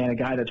State, and a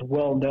guy that's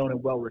well known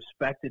and well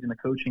respected in the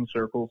coaching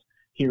circles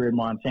here in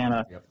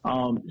Montana. Yep.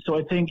 So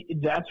I think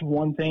that's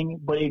one thing.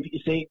 But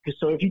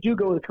if you do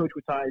go with a coach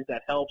with ties,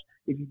 that helps.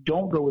 If you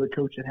don't go with a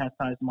coach that has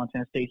ties to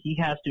Montana State,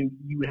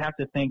 you would have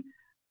to think,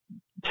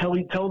 tell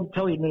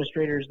the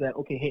administrators that,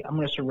 okay, hey, I'm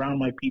going to surround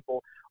my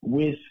people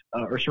with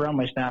or surround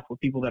my staff with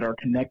people that are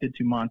connected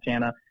to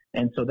Montana.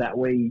 And so that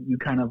way you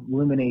kind of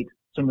eliminate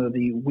some of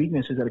the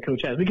weaknesses that a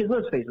coach has. Because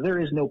let's face it, there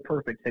is no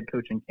perfect head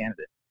coaching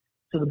candidate.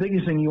 So the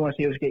biggest thing you want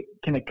to see is,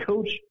 can a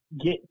coach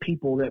get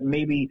people that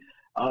maybe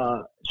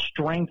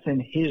strengthen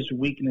his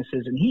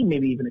weaknesses, and he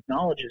maybe even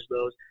acknowledges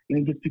those, and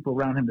he gets people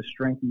around him to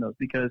strengthen those.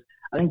 Because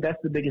I think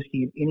that's the biggest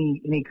key in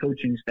any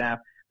coaching staff,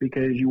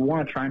 because you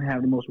want to try and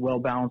have the most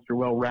well-balanced or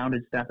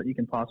well-rounded staff that you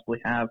can possibly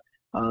have,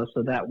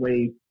 so that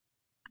way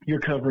you're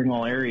covering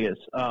all areas.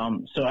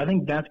 So I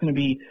think that's going to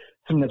be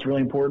something that's really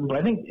important. But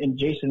I think, and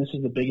Jason, this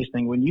is the biggest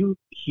thing, when you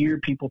hear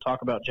people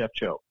talk about Jeff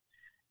Choate,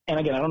 and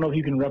again, I don't know if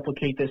you can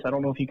replicate this. I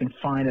don't know if you can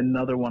find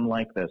another one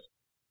like this.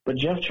 But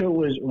Jeff Choate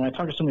was, when I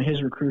talked to some of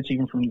his recruits,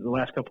 even from the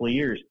last couple of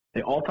years,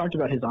 they all talked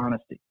about his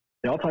honesty.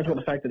 They all talked about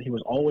the fact that he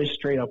was always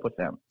straight up with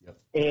them. Yep.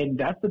 And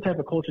that's the type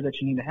of culture that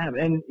you need to have.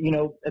 And,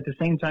 at the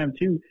same time,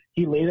 too,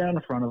 he laid out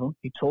in front of them.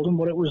 He told them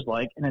what it was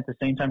like. And at the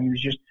same time, he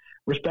was just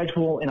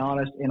respectful and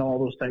honest in all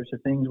those types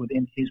of things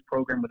within his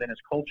program, within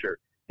his culture.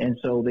 And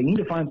so they need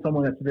to find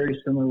someone that's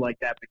very similar like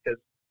that, because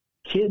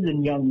kids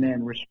and young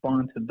men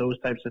respond to those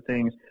types of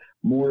things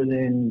more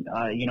than,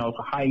 if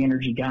a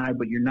high-energy guy,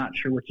 but you're not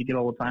sure what you get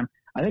all the time.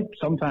 I think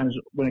sometimes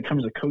when it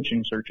comes to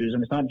coaching searches,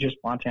 and it's not just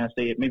Montana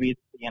State, maybe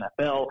it's the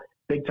NFL,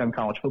 big-time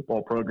college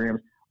football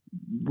programs,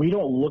 we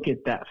don't look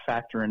at that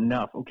factor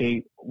enough.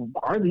 Okay,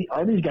 are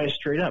these guys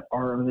straight up?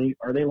 Are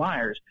they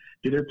liars?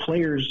 Do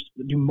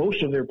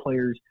most of their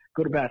players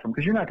go to bat for them?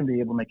 Because you're not going to be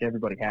able to make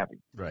everybody happy.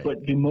 Right.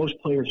 But do most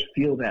players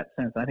feel that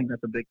sense? I think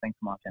that's a big thing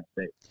for Montana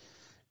State.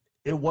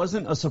 It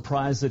wasn't a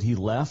surprise that he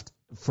left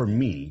for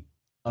me.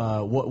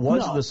 What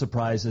was the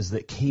surprise is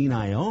that Kane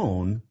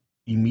Ione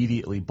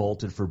immediately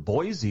bolted for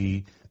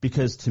Boise,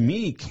 because to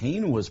me,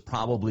 Kane was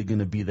probably going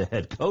to be the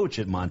head coach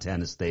at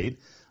Montana State.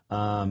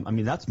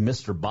 That's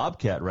Mr.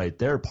 Bobcat right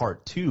there,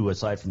 part two,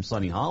 aside from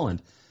Sonny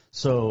Holland.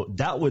 So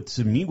that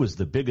to me was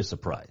the biggest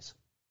surprise.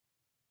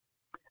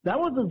 That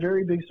was a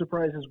very big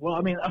surprise as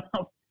well.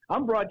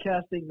 I'm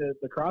broadcasting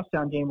the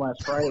Crosstown game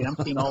last Friday. I'm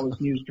seeing all this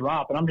news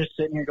drop, and I'm just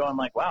sitting here going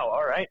like, wow,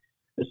 all right.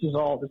 This is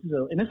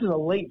a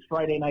late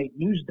Friday night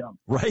news dump.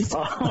 Right.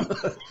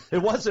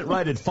 It wasn't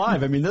right at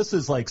 5. This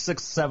is like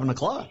 6, 7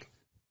 o'clock.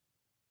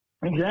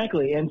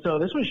 Exactly. And so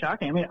this was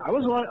shocking. I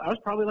was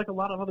probably like a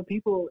lot of other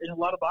people and a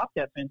lot of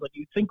Bobcat fans. Like,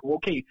 you think, well,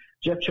 okay,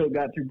 Jeff Choate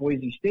got through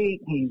Boise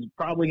State. He's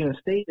probably going to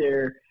stay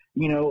there.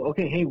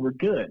 Okay, hey, we're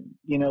good.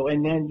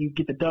 And then you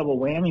get the double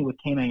whammy with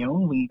Kane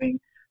Ione leaving.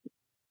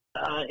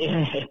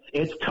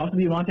 It's tough to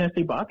be a Montana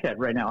State Bobcat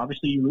right now.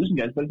 Obviously, you're losing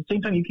guys, but at the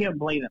same time, you can't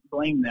blame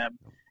them.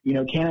 You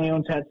know, Ken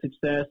Ione's had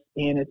success,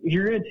 and if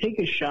you're going to take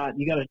a shot,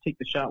 you got to take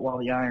the shot while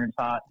the iron's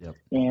hot. Yep.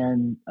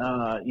 And,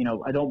 you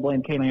know, I don't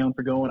blame Ken Ione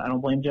for going. I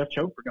don't blame Jeff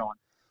Choate for going.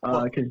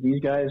 Because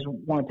these guys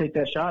want to take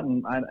that shot,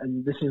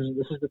 and this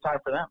is the time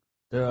for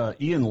them.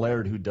 Ian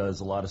Laird, who does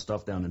a lot of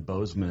stuff down in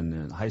Bozeman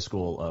and high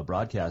school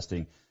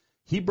broadcasting,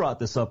 he brought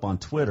this up on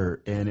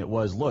Twitter, and it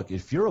was, look,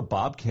 if you're a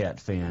Bobcat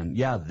fan,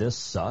 yeah, this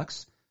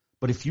sucks,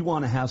 but if you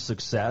want to have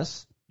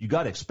success, you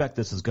got to expect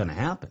this is going to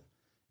happen.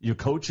 Your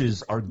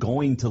coaches are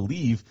going to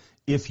leave.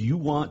 If you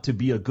want to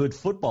be a good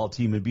football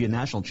team and be a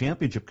national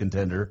championship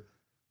contender,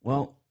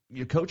 well,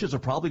 your coaches are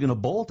probably going to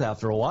bolt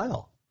after a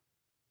while.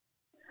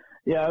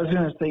 Yeah, I was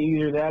going to say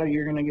either that or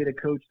you're going to get a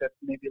coach that's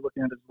maybe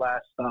looking at his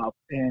last stop.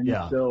 And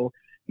so,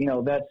 you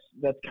know,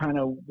 that's kind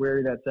of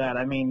where that's at.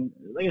 I mean,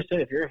 like I said,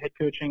 if you're a head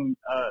coaching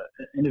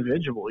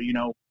individual, you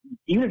know,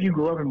 even if you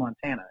grew up in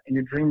Montana and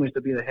your dream was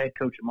to be the head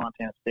coach at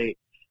Montana State,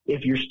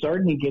 if you're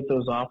starting to get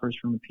those offers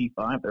from the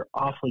P5, they're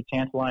awfully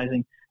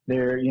tantalizing.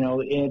 They're, you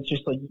know, and it's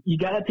just like you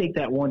got to take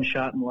that one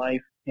shot in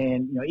life.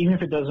 And, you know, even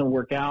if it doesn't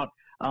work out,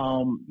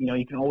 you know,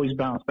 you can always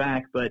bounce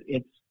back, but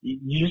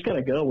you just got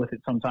to go with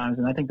it sometimes.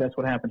 And I think that's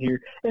what happened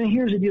here. And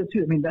here's the deal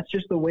too. I mean, that's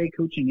just the way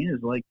coaching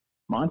is. Like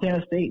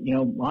Montana State, you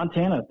know,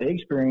 Montana, they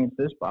experienced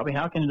this. Bobby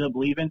Hauck ended up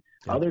leaving.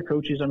 Other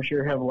coaches, I'm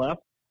sure, have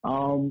left.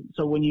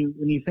 So when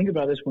you think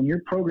about this, when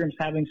your program's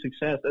having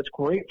success, that's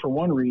great for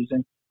one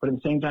reason, but at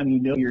the same time,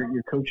 you know,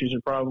 your coaches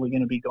are probably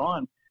going to be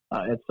gone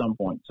at some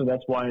point. So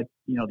that's why,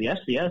 you know, the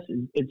FCS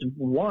it's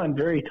one,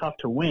 very tough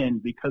to win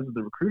because of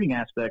the recruiting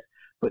aspect,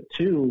 but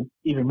two,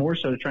 even more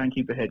so to try and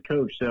keep a head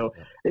coach. So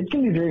it's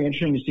going to be very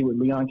interesting to see what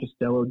Leon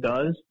Costello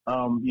does.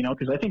 You know,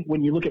 because I think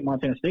when you look at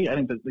Montana State, I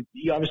think that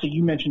obviously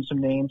you mentioned some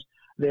names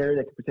there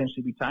that could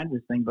potentially be tied to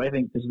this thing, but I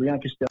think does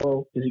Leon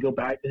Costello, does he go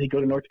back? Does he go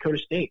to North Dakota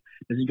State?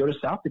 Does he go to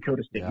South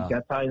Dakota State? He's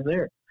got ties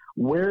there.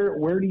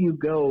 Where do you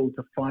go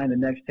to find the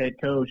next head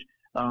coach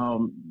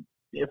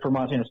for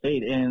Montana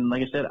State? And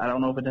like I said, I don't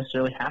know if it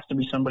necessarily has to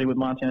be somebody with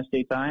Montana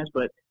State ties,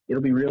 but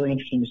it'll be really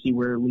interesting to see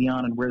where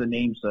Leon and where the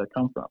names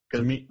come from.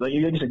 Because, like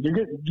you said,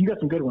 you got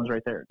some good ones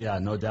right there. Yeah,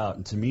 no doubt.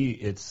 And to me,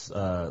 it's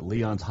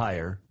Leon's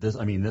hire. This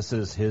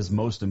is his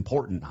most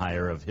important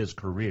hire of his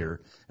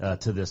career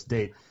to this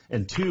date.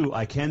 And two,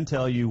 I can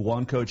tell you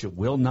one coach it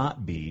will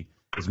not be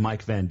is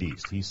Mike Van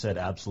Diest. He said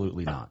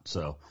absolutely not.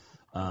 So,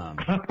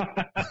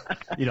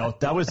 you know,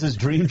 that was his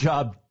dream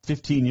job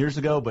 15 years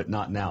ago, but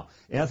not now.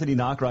 Anthony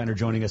Knockreiner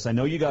joining us. I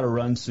know you got to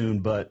run soon,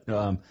 but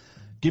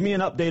give me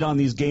an update on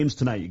these games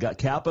tonight. You got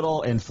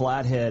Capital and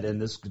Flathead,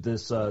 and this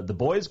the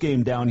boys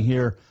game down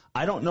here.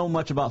 I don't know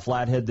much about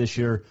Flathead this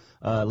year.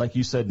 Like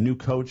you said, new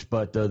coach,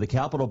 but the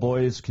Capital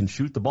boys can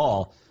shoot the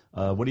ball.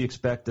 What do you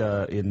expect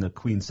in the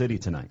Queen City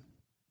tonight?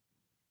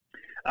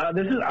 I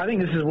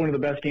think this is one of the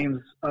best games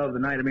of the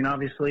night. I mean,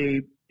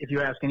 obviously, if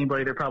you ask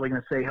anybody, they're probably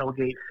going to say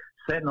Hellgate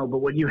Sentinel, but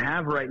what you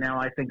have right now,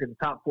 I think, are the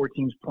top four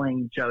teams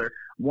playing each other.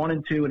 1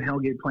 and 2 and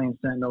Hellgate playing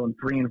Sentinel, and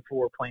 3 and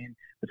 4 playing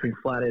between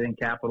Flathead and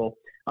Capital.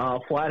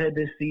 Flathead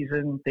this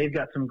season, they've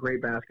got some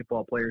great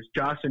basketball players.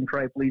 Justin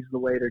Tripe leads the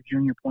way, their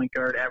junior point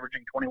guard,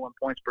 averaging 21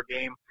 points per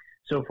game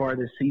so far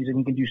this season.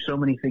 He can do so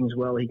many things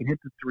well. He can hit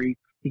the three.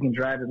 He can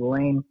drive to the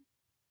lane.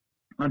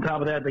 On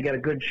top of that, they got a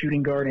good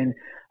shooting guard in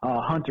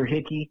Hunter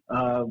Hickey.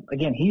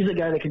 Again, he's a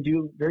guy that can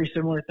do very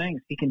similar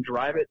things. He can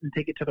drive it and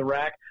take it to the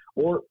rack,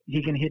 or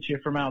he can hit you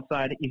from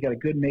outside. He's got a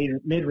good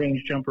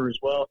mid-range jumper as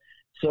well.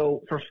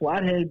 So for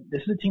Flathead,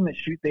 this is a team that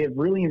they have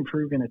really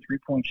improved in the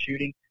three-point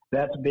shooting.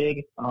 That's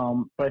big.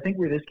 But I think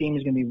where this game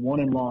is going to be won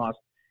and lost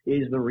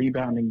is the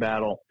rebounding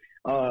battle.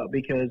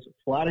 Because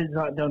Flathead's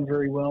not done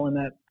very well in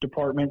that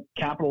department.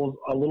 Capital's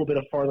a little bit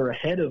farther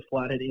ahead of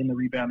Flathead in the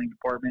rebounding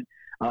department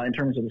in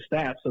terms of the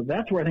stats. So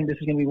that's where I think this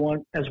is going to be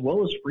won, as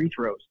well as free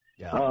throws.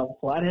 Yeah.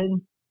 Flathead,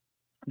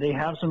 they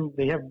have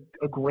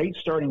a great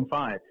starting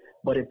five,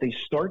 but if they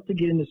start to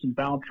get into some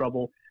foul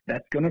trouble,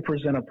 that's going to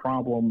present a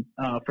problem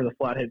for the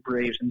Flathead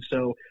Braves. And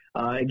so,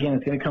 again,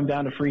 it's going to come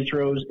down to free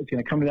throws. It's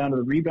going to come down to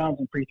the rebounds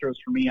and free throws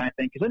for me, I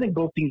think, because I think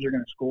both teams are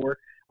going to score.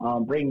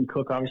 Braden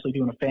Cook obviously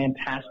doing a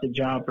fantastic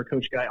job for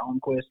Coach Guy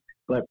Almquist,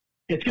 but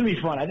it's going to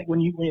be fun. I think when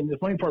the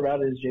funny part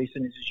about it is,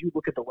 Jason, is you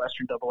look at the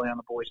Western AA on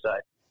the boys'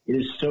 side. It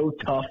is so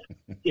tough.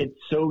 It's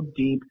so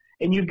deep.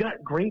 And you've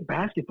got great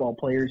basketball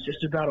players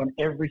just about on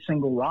every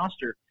single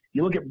roster.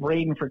 You look at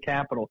Braden for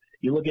Capital.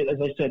 You look at, as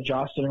I said,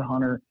 Justin and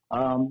Hunter.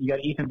 You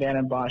got Ethan Van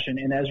Den Boschen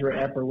and Ezra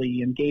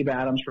Epperly and Gabe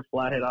Adams for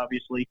Flathead,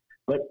 obviously.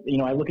 But, you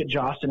know, I look at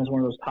Justin as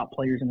one of those top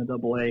players in the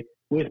AA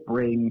with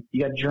Braden.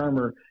 You got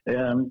Germer.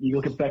 You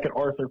look at Beckett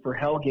Arthur for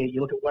Hellgate. You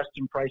look at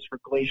Weston Price for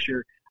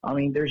Glacier. I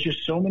mean, there's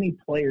just so many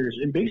players.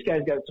 And Big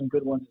Sky's got some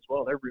good ones as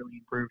well. They're really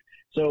improved.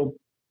 So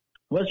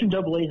Western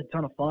AA is a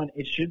ton of fun.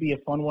 It should be a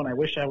fun one. I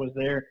wish I was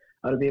there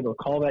to be able to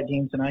call that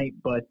game tonight.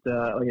 But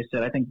like I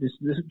said, I think this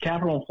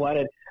Capital and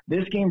Flathead,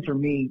 this game for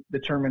me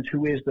determines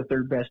who is the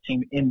third best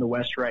team in the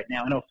West right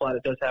now. I know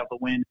Flathead does have the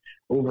win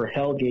over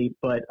Hellgate,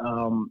 but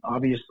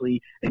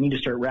obviously they need to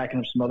start racking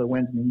up some other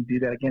wins, and you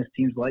do that against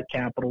teams like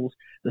Capitals,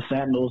 the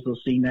Sentinels they'll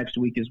see next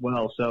week as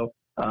well. So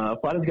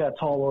Flathead's got a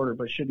tall order,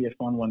 but it should be a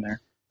fun one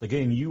there. The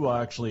game you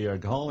actually are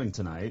calling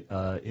tonight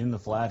in the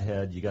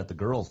Flathead, you got the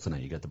girls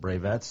tonight. You got the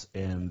Bravettes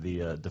and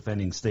the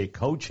defending state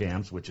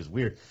co-champs, which is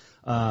weird.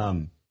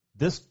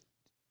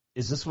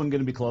 Is this one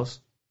going to be close?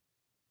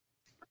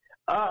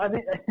 I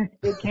think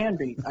it can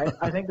be.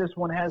 I think this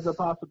one has the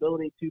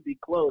possibility to be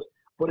close,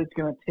 but it's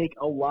going to take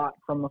a lot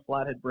from the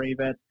Flathead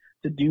Bravettes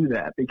to do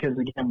that because,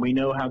 again, we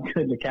know how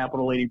good the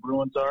Capital Lady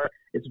Bruins are.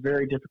 It's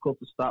very difficult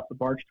to stop the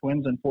Barch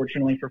Twins.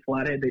 Unfortunately for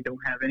Flathead, they don't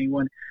have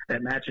anyone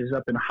that matches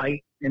up in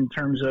height in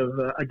terms of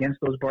against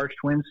those Barch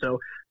Twins. So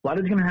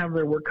Flathead's going to have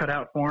their work cut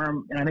out for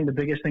them, and I think the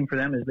biggest thing for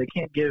them is they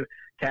can't give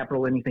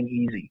Capital anything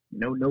easy.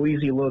 No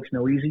easy looks,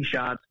 no easy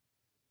shots.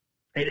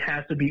 It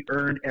has to be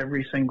earned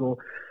every single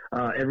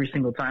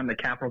time the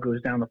Capital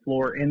goes down the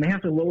floor, and they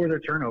have to lower their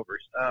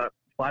turnovers.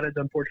 Flathead's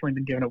unfortunately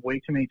been giving up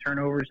way too many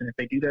turnovers, and if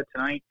they do that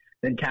tonight,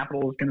 then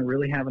Capital is going to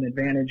really have an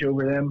advantage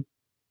over them.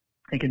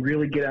 They can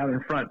really get out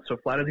in front. So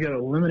Flathead's got to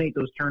eliminate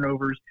those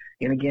turnovers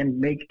and, again,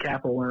 make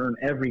Capital earn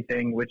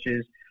everything, which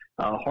is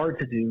hard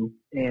to do.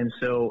 And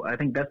so I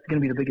think that's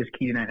going to be the biggest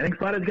key tonight. I think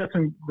Flathead's got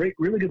some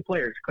really good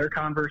players. Claire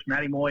Converse,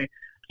 Maddie Moy,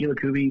 Keela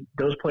Kuby.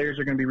 Those players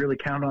are going to be really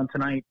counted on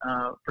tonight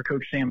for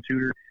Coach Sam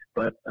Tudor.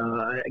 But,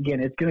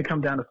 again, it's going to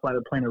come down to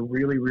Flathead playing a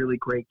really, really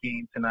great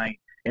game tonight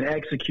and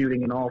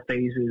executing in all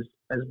phases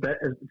as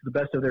to the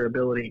best of their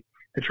ability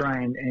to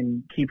try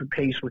and keep a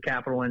pace with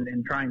Capital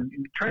and try and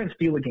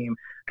steal a game.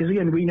 Because,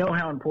 again, we know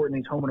how important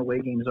these home and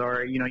away games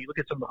are. You know, you look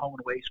at some of the home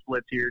and away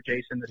splits here,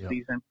 Jason, this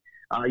season.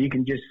 You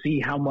can just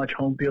see how much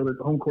home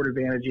court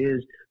advantage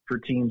is for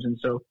teams. And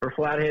so for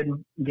Flathead,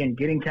 again,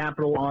 getting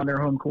Capital on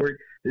their home court,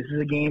 this is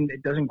a game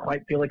that doesn't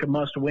quite feel like a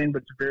must-win,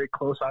 but it's very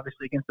close,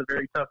 obviously, against a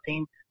very tough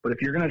team. But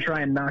if you're going to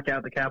try and knock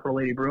out the Capital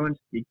Lady Bruins,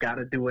 you got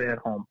to do it at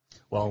home.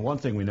 Well, one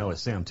thing we know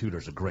is Sam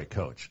Tudor's a great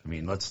coach. I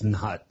mean,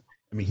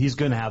 he's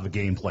going to have a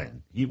game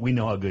plan. We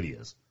know how good he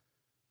is.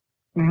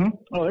 Mm-hmm.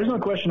 Oh, there's no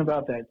question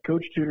about that.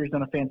 Coach Tudor's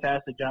done a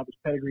fantastic job. His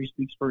pedigree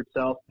speaks for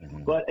itself.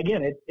 Mm-hmm. But,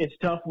 again, it's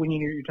tough when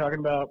you're talking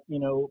about,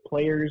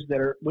 players that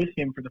are with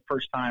him for the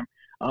first time.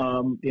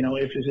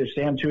 If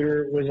Sam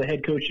Tudor was a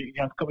head coach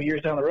a couple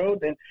years down the road,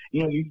 then,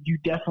 you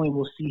definitely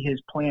will see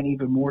his plan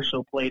even more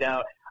so played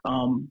out.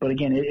 But,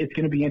 again, it's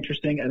going to be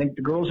interesting. I think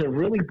the girls have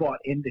really bought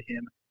into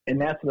him,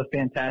 and that's the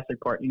fantastic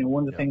part.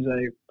 One of the things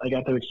I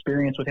got to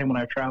experience with him when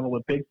I traveled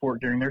with Big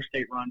Fork during their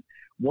state run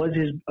was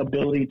his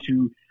ability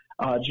to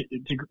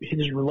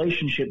his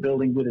relationship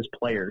building with his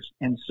players.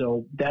 And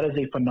so that is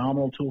a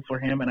phenomenal tool for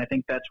him, and I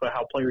think that's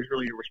how players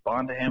really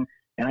respond to him.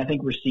 And I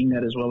think we're seeing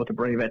that as well with the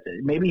Bravettes.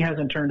 It maybe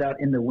hasn't turned out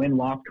in the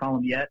win-loss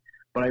column yet,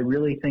 but I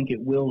really think it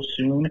will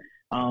soon.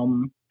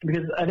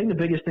 Because I think the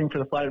biggest thing for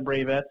the Flathead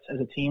Bravettes as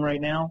a team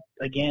right now,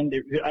 again,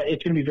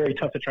 it's going to be very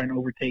tough to try and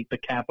overtake the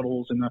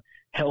Capitals and the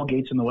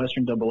Hellgates in the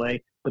Western AA.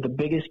 But the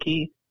biggest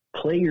key,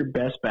 play your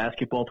best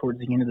basketball towards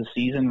the end of the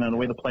season and the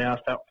way the playoff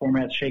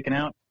format's shaken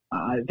out.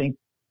 I think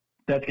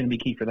that's going to be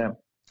key for them.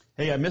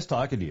 Hey, I miss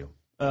talking to you.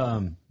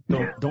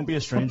 Don't be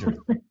a stranger.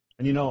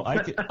 And,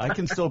 I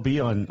can still be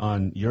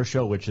on your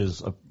show, which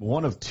is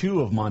one of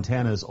two of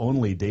Montana's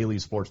only daily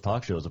sports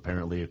talk shows,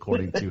 apparently,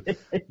 according to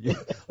you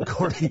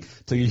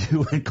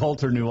and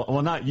Coulter Nuanez.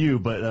 Well, not you,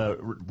 but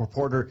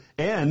reporter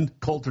and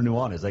Coulter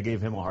Nuanez. I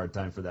gave him a hard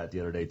time for that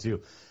the other day,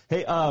 too.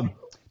 Hey,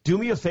 do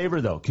me a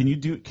favor, though. Can you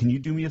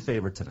do me a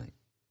favor tonight?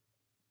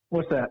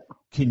 What's that?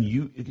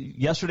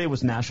 Yesterday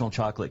was National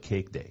Chocolate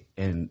Cake Day,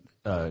 and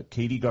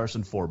Katie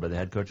Garson-Forba, the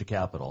head coach of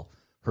Capital,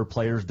 her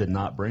players did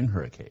not bring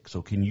her a cake.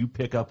 So can you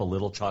pick up a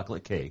little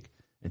chocolate cake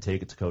and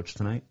take it to Coach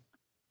tonight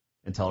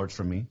and tell her it's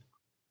from me?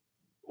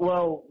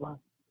 Well,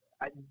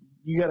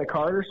 you got a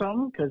card or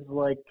something? Because,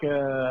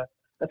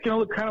 that's going to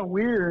look kind of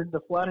weird, the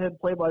Flathead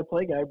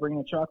play-by-play guy bringing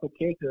a chocolate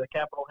cake to the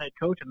Capital head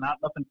coach and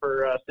nothing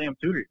for Sam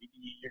Tudor.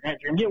 You're going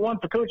to get one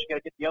for Coach. You got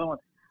to get the other one.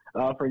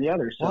 For the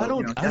others. So,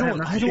 well,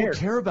 I don't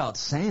care about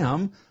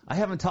Sam. I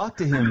haven't talked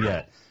to him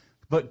yet.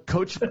 But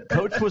Coach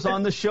was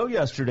on the show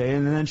yesterday,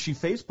 and then she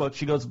Facebooked.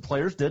 She goes, the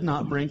players did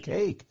not bring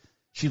cake.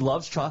 She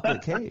loves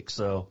chocolate cake,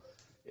 so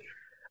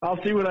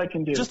I'll see what I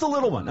can do. Just a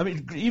little one. I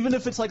mean, even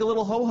if it's like a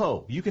little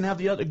ho-ho, you can have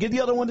give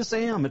the other one to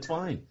Sam. It's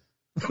fine.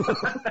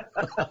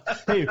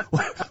 Hey,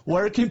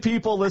 where can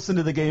people listen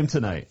to the game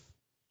tonight?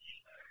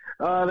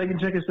 They can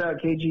check us out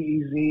at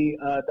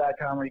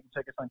kgez.com, or you can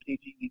check us on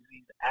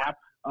KGEZ's app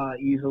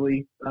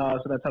easily.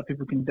 So that's how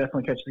people can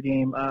definitely catch the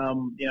game.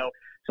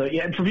 So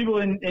yeah, and for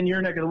people in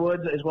your neck of the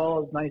woods, as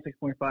well as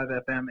 96.5 FM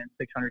and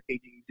 600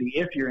 KGEZ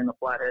if you're in the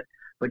Flathead,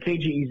 but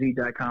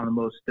kgez.com, the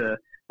most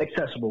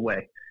accessible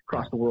way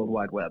across the World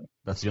Wide Web.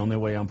 That's the only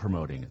way I'm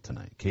promoting it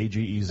tonight.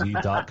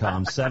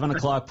 kgez.com, 7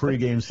 o'clock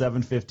pregame,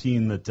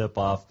 7:15 the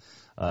tip-off.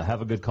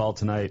 Have a good call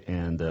tonight,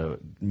 and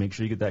make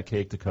sure you get that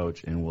cake to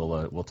Coach, and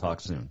we'll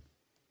talk soon.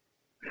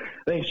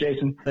 Thanks,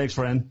 Jason. Thanks,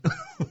 friend.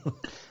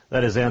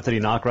 That is Anthony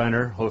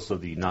Knockreiner, host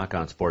of the Knock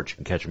On Sports. You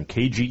can catch him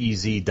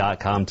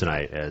kgez.com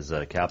tonight as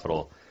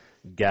Capital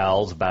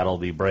Gals battle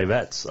the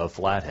Bravettes of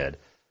Flathead.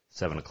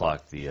 7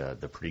 o'clock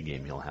the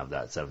pregame. He'll have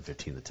that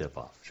 7:15 the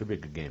tip-off. Should be a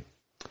good game.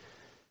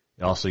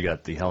 You also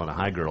got the Helena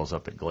High girls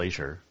up at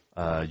Glacier.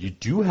 You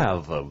do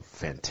have a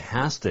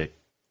fantastic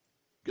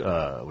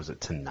was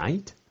it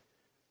tonight?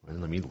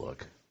 Let me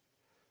look.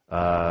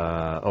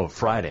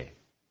 Friday.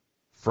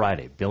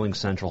 Billings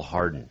Central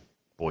Hardin,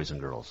 boys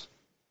and girls.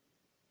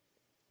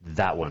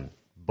 That one,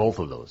 both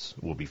of those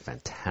will be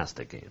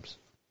fantastic games.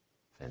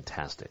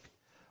 Fantastic.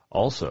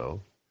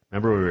 Also,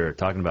 remember we were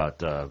talking about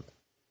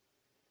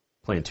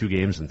playing 2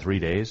 games in 3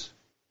 days?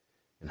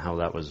 And how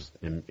that was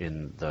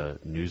in the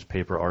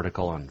newspaper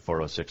article on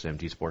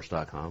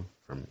 406mtsports.com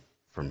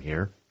from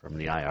here, from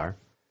the IR.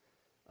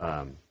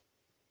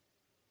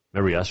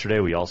 Remember yesterday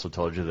we also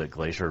told you that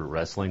Glacier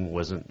Wrestling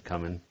wasn't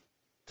coming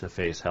to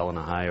face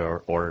Helena High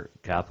or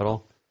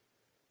Capital?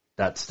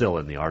 That's still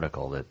in the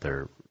article that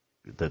the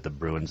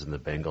Bruins and the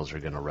Bengals are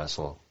going to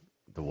wrestle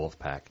the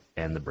Wolfpack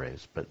and the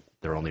Braves, but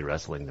they're only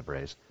wrestling the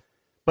Braves.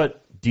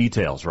 But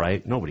details,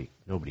 right? Nobody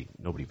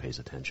pays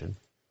attention.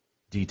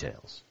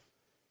 Details.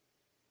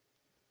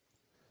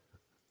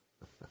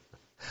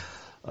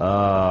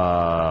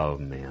 Oh,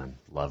 man.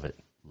 Love it.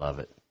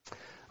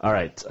 All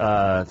right.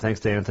 Thanks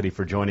to Anthony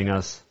for joining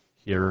us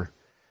here.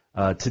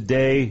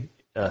 Today,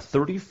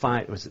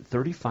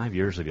 35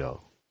 years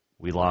ago,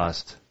 we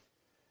lost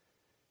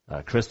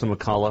Krista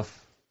McAuliffe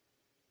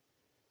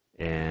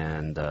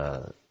and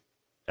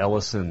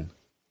Ellison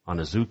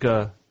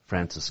Onizuka,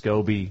 Francis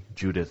Scobie,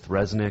 Judith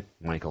Resnick,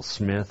 Michael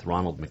Smith,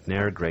 Ronald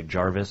McNair, Greg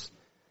Jarvis,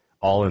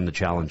 all in the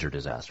Challenger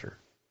disaster.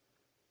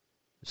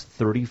 It's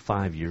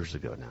 35 years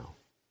ago now.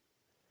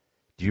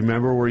 Do you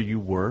remember where you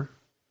were?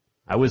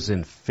 I was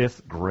in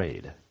 5th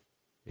grade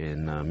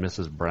in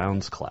Mrs.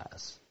 Brown's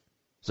class.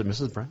 Was it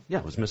Mrs. Brown? Yeah,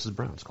 it was Mrs.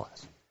 Brown's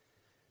class.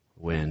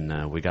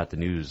 When we got the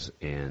news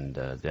and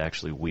they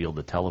actually wheeled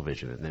the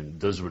television. And then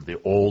those were the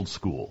old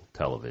school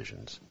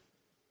televisions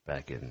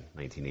back in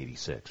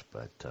 1986.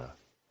 But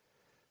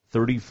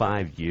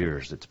 35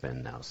 years it's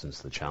been now since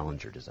the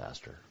Challenger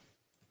disaster.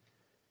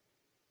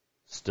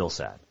 Still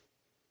sad.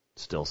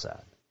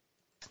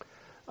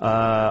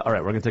 All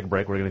right, we're going to take a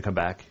break. We're going to come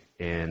back.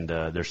 And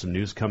there's some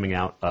news coming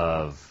out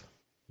of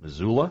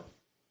Missoula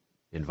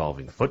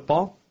involving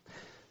football.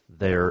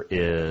 There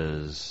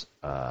is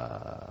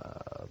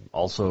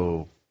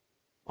also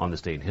on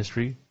this day in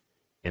history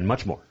and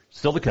much more.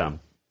 Still to come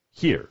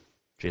here,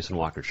 Jason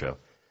Walker Show.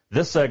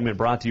 This segment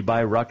brought to you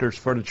by Rucker's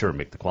Furniture.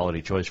 Make the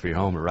quality choice for your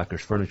home at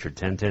Rucker's Furniture,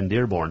 1010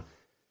 Dearborn,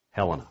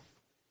 Helena.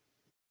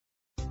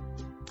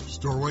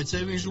 Store-wide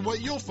savings are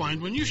what you'll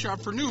find when you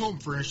shop for new home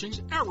furnishings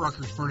at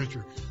Rucker's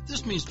Furniture.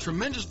 This means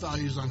tremendous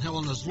values on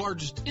Helena's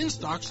largest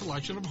in-stock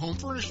selection of home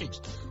furnishings.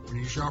 When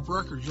you shop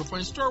Rucker's, you'll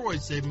find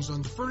store-wide savings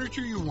on the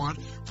furniture you want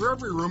for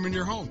every room in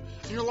your home.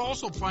 And you'll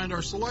also find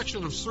our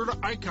selection of Serta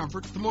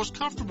iComfort, the most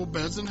comfortable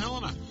beds in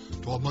Helena.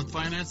 12-month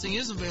financing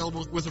is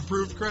available with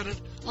approved credit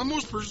on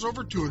most purchases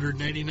over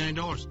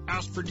 $299.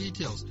 Ask for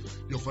details.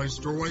 You'll find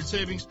store-wide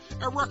savings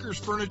at Rucker's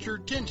Furniture,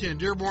 1010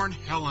 Dearborn,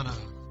 Helena.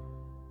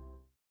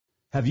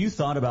 Have you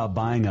thought about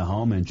buying a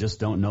home and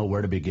just don't know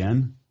where to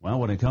begin? Well,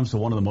 when it comes to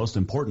one of the most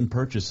important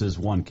purchases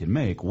one can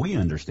make, we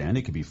understand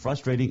it can be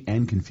frustrating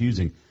and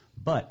confusing,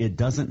 but it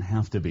doesn't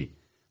have to be.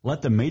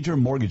 Let the Major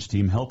Mortgage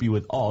team help you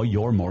with all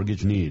your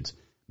mortgage needs.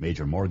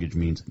 Major Mortgage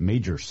means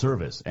major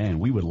service, and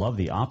we would love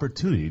the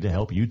opportunity to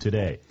help you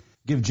today.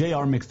 Give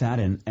J.R.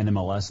 McFadden,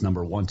 NMLS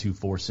number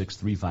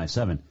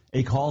 1246357,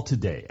 a call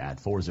today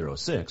at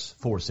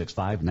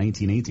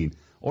 406-465-1918.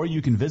 Or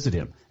you can visit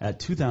him at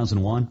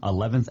 2001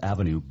 11th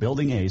Avenue,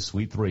 Building A,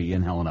 Suite 3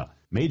 in Helena.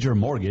 Major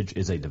Mortgage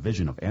is a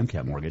division of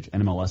AMCAP Mortgage,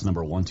 NMLS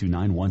number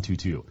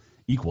 129122,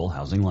 equal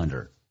housing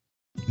lender.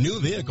 New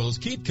vehicles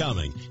keep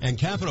coming, and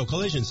Capital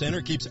Collision Center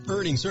keeps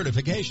earning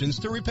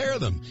certifications to repair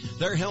them.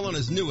 They're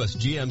Helena's newest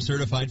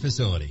GM-certified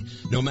facility.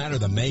 No matter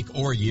the make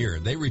or year,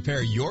 they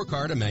repair your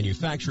car to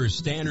manufacturer's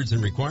standards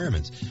and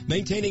requirements,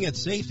 maintaining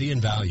its safety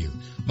and value.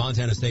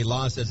 Montana State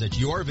law says it's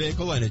your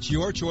vehicle and it's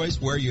your choice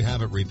where you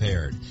have it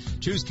repaired.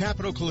 Choose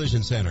Capital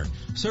Collision Center,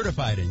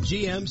 certified in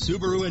GM,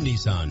 Subaru, and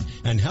Nissan,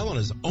 and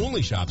Helena's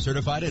only shop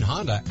certified in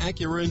Honda,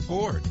 Acura, and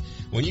Ford.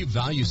 When you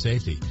value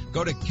safety,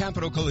 go to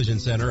Capital Collision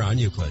Center on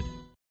Euclid.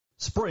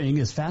 Spring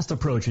is fast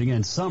approaching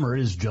and summer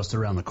is just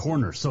around the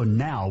corner, so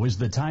now is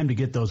the time to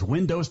get those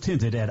windows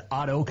tinted at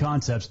Auto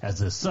Concepts as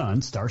the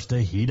sun starts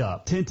to heat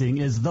up. Tinting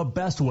is the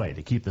best way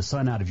to keep the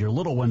sun out of your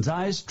little one's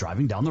eyes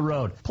driving down the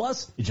road.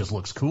 Plus, it just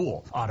looks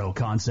cool. Auto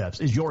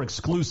Concepts is your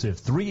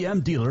exclusive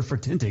 3M dealer for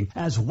tinting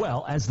as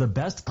well as the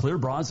best clear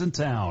bras in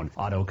town.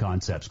 Auto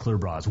Concepts clear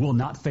bras will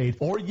not fade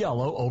or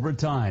yellow over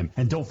time.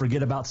 And don't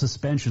forget about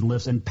suspension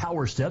lifts and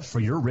power steps for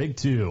your rig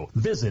too.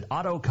 Visit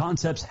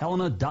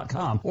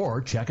AutoConceptsHelena.com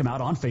or check them out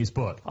on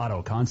Facebook.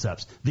 Auto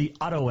Concepts, the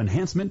auto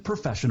enhancement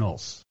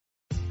professionals.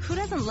 Who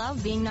doesn't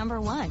love being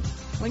number one?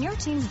 When your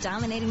team's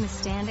dominating the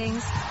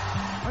standings,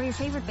 or your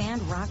favorite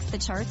band rocks the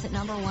charts at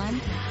number one,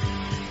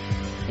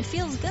 it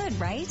feels good,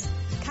 right?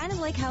 Kind of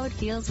like how it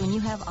feels when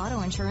you have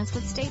auto insurance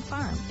with State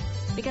Farm.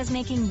 Because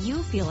making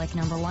you feel like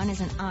number one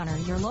is an honor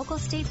your local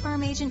State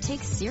Farm agent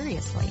takes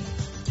seriously.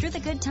 Through the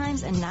good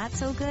times and not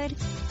so good,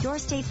 your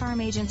State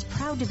Farm agent's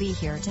proud to be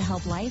here to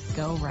help life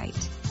go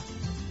right.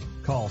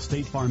 Call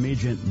State Farm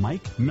agent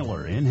Mike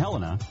Miller in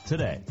Helena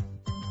today.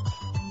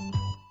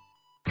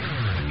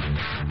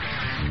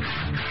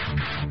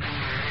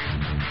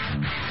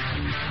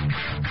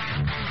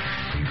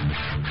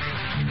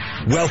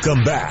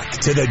 Welcome back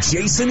to the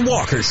Jason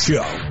Walker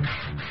Show.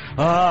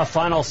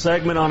 Final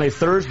segment on a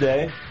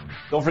Thursday.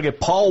 Don't forget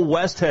Paul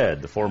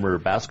Westhead, the former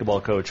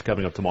basketball coach,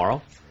 coming up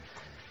tomorrow.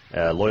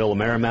 Loyola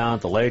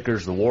Marymount, the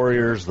Lakers, the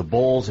Warriors, the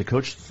Bulls. He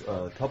coached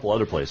a couple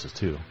other places,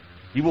 too.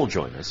 He will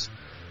join us.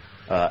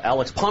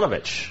 Alex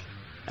Panovich,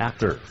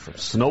 actor from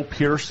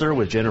Snowpiercer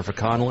with Jennifer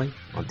Connelly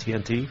on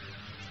TNT.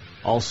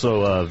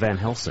 Also, Van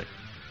Helsing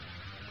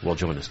will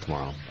join us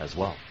tomorrow as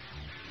well.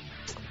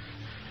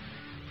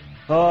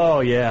 Oh,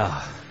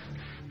 yeah.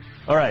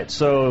 All right,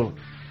 so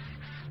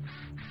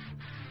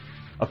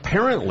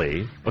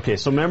apparently, okay,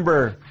 so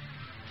remember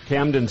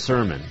Camden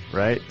Sermon,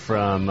 right,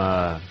 from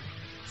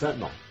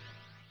Sentinel.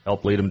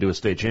 Helped lead him to a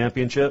state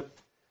championship.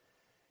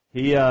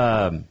 He,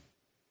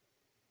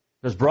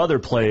 his brother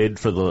played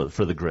for the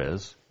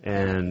Grizz,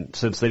 and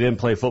since they didn't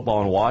play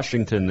football in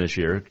Washington this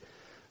year,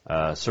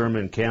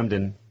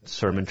 Camden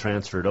Sermon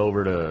transferred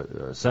over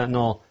to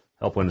Sentinel,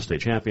 helped win a state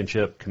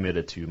championship,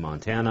 committed to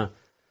Montana.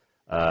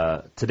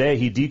 Today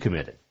he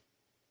decommitted.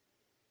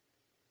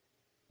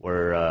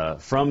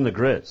 From the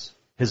Grizz.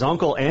 His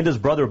uncle and his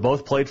brother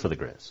both played for the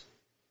Grizz.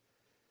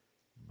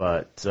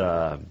 But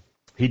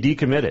he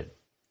decommitted.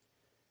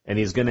 And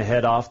he's going to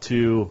head off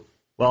to,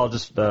 well, I'll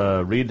just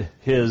read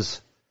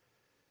his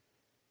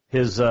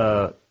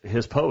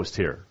post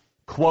here.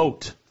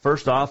 Quote,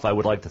 first off, I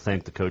would like to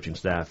thank the coaching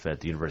staff at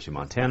the University of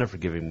Montana for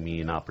giving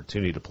me an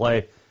opportunity to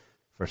play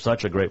for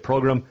such a great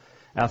program.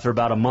 After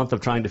about a month of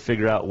trying to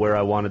figure out where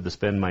I wanted to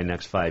spend my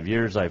next 5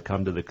 years, I've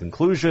come to the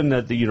conclusion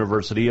that the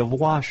University of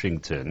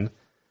Washington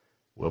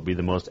will be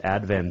the most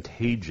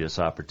advantageous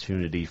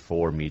opportunity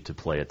for me to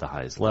play at the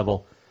highest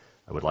level.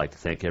 I would like to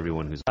thank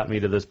everyone who's got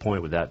me to this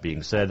point. With that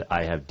being said,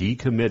 I have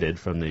decommitted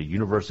from the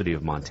University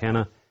of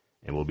Montana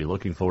and will be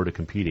looking forward to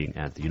competing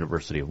at the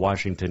University of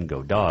Washington.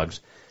 Go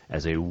Dogs!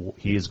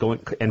 He is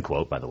going, end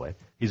quote, by the way,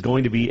 he's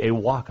going to be a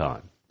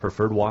walk-on,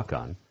 preferred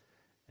walk-on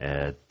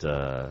at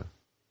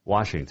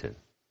Washington.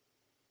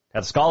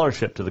 Had a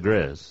scholarship to the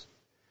Grizz.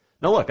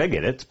 Now look, I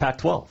get it. It's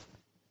Pac-12.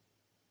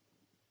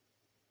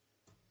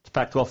 It's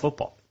Pac-12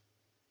 football.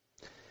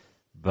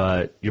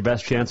 But your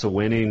best chance of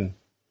winning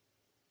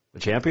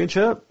the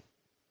championship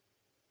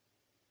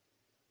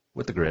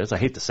with the Grizz, I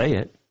hate to say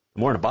it,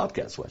 I'm wearing a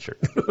Bobcat sweatshirt.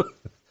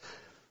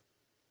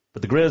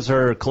 But the Grizz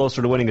are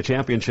closer to winning a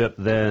championship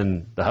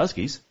than the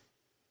Huskies.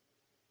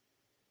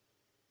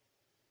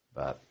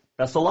 But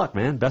best of luck,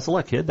 man. Best of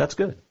luck, kid. That's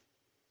good.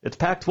 It's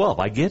Pac-12.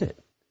 I get it.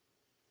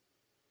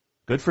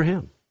 Good for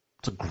him.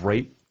 It's a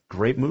great,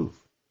 great move,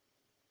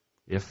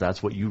 if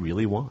that's what you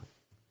really want.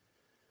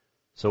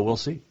 So we'll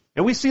see.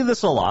 And we see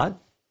this a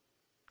lot.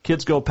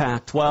 Kids go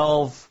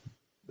Pac-12,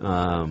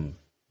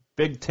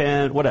 Big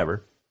Ten,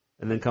 whatever,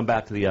 and then come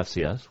back to the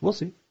FCS. We'll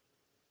see.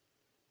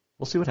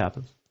 We'll see what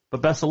happens.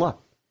 But best of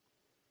luck.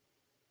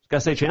 Got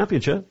to say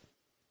championship.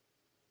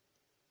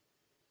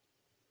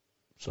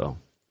 So,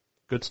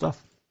 good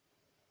stuff.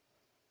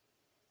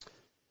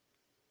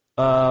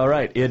 All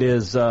right, it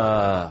is,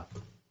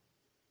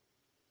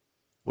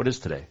 what is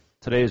today?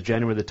 Today is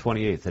January the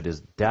 28th. It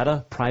is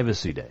Data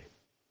Privacy Day,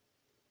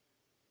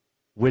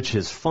 which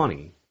is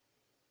funny,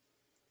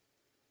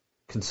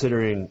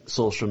 considering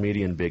social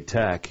media and big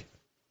tech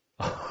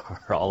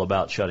are all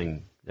about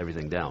shutting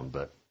everything down.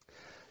 But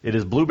it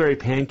is Blueberry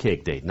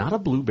Pancake Day, not a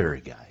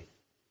blueberry guy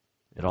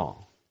at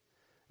all.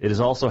 It is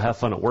also Have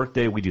Fun at Work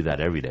Day. We do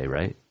that every day,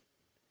 right?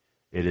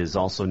 It is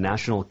also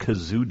National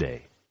Kazoo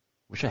Day.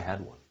 Wish I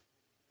had one.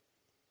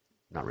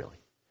 Not really.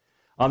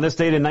 On this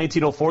date in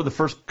 1904, the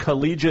first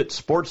collegiate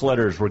sports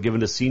letters were given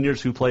to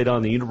seniors who played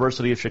on the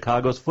University of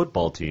Chicago's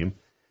football team.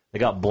 They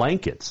got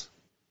blankets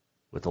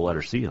with the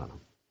letter C on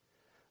them.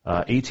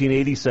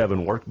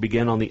 1887, work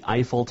began on the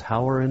Eiffel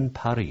Tower in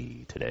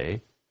Paris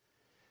today.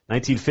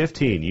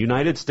 1915,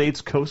 United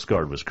States Coast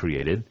Guard was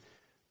created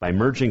by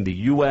merging the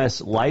U.S.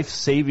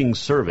 Life-Saving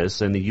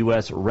Service and the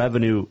U.S.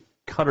 Revenue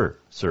Cutter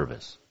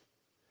Service.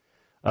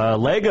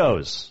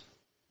 Legos,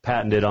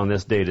 patented on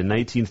this date in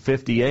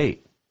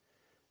 1958.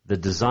 The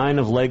design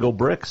of Lego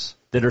bricks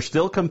that are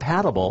still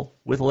compatible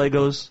with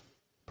Legos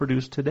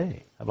produced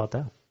today. How about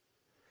that?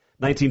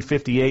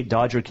 1958,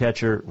 Dodger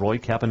catcher Roy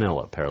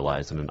Campanella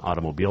paralyzed in an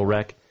automobile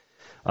wreck.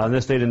 On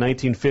this date in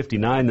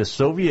 1959, the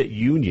Soviet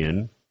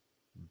Union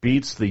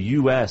beats the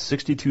U.S.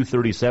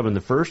 62-37,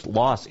 the first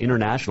loss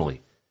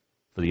internationally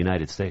for the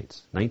United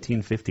States.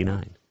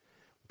 1959.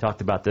 We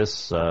talked about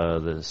this.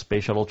 The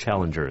Space Shuttle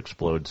Challenger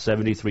explodes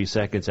 73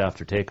 seconds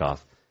after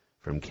takeoff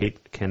from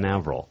Cape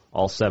Canaveral.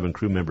 All 7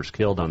 crew members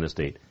killed on this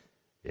date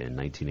in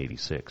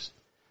 1986.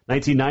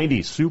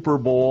 1990, Super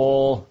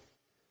Bowl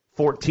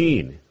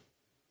 14.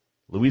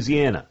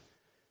 Louisiana.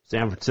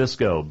 San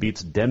Francisco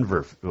beats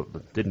Denver.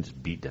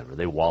 Didn't beat Denver.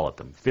 They walloped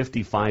them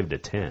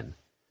 55-10.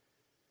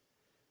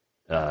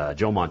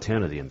 Joe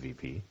Montana, the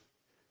MVP.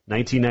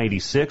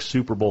 1996,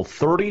 Super Bowl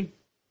 30.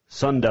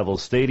 Sun Devil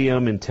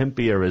Stadium in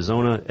Tempe,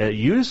 Arizona. It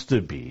used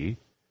to be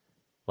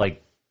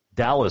like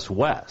Dallas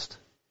West,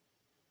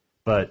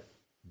 but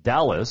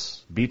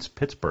Dallas beats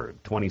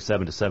Pittsburgh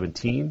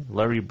 27-17.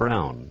 Larry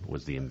Brown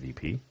was the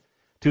MVP.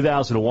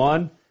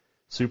 2001,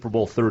 Super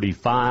Bowl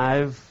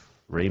 35,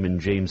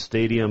 Raymond James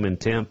Stadium in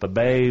Tampa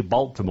Bay.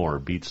 Baltimore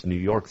beats New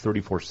York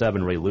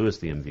 34-7. Ray Lewis,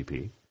 the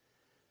MVP.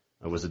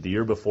 Was it the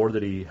year before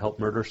that he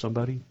helped murder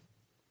somebody?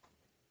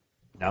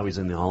 Now he's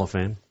in the Hall of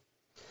Fame.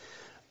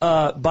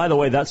 By the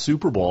way, that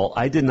Super Bowl,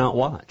 I did not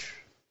watch.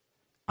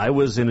 I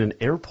was in an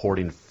airport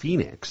in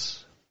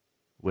Phoenix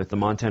with the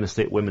Montana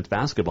State women's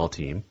basketball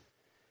team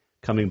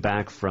coming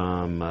back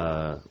from,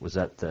 was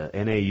that the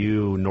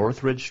NAU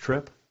Northridge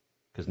trip?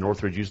 Because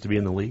Northridge used to be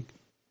in the league.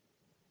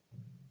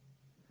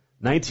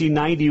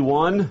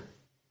 1991,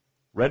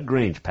 Red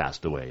Grange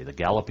passed away, the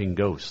galloping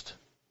ghost,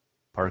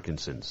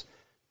 Parkinson's.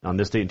 On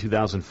this date in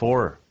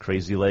 2004,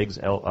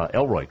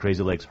 Elroy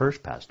Crazy Legs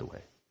Hirsch passed away.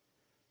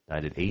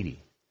 Died at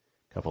 80.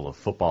 A couple of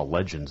football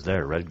legends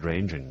there, Red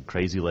Grange and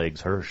Crazy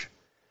Legs Hirsch.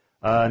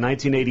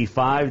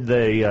 1985,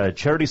 the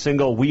charity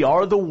single We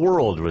Are the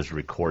World was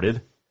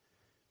recorded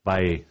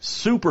by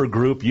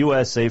supergroup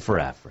USA for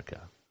Africa.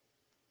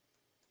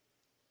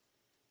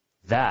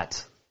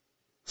 That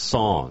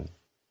song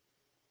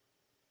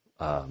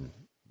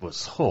was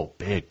so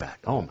big back.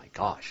 Oh, my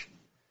gosh.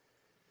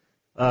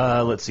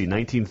 Let's see,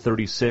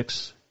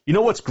 1936. You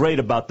know what's great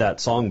about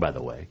that song, by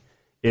the way,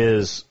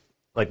 is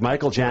like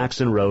Michael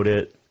Jackson wrote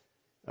it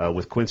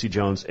with Quincy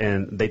Jones,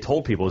 and they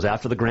told people it was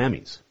after the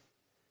Grammys.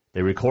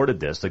 They recorded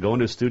this. They go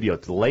into a studio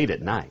late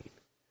at night,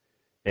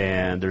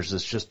 and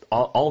there's just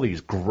all these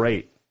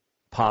great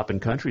pop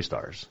and country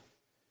stars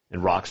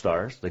and rock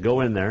stars. They go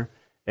in there,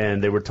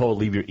 and they were told,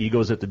 leave your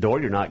egos at the door.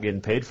 You're not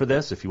getting paid for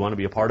this. If you want to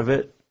be a part of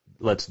it,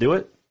 let's do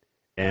it.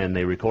 And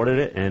they recorded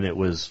it, and it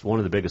was one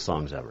of the biggest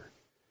songs ever.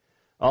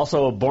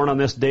 Also, born on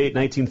this date,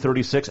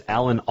 1936,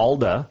 Alan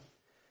Alda.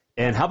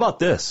 And how about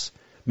this?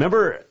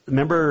 Remember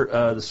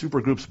the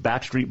supergroups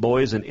Backstreet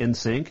Boys and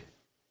NSYNC?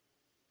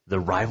 The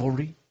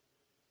rivalry?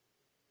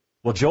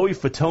 Well, Joey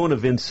Fatone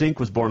of NSYNC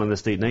was born on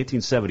this date,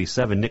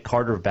 1977. Nick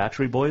Carter of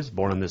Backstreet Boys,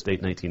 born on this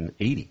date,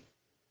 1980.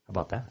 How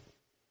about that?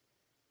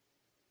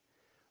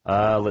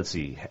 Let's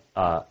see.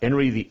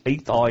 Henry VIII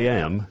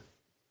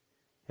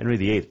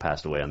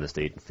passed away on this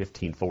date in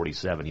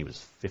 1547. He was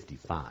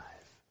 55.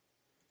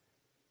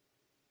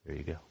 There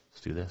you go.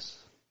 Let's do this.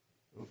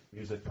 Ooh,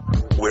 music.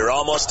 We're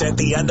almost at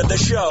the end of the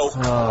show.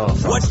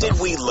 What did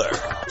we learn?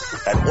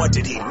 And what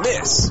did he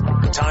miss?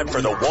 Time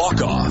for the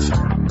walk-off.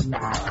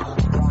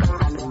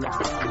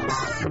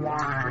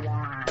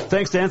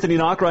 Thanks to Anthony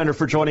Knockreiner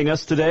for joining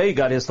us today. He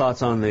got his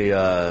thoughts on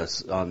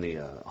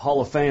the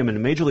Hall of Fame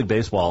and Major League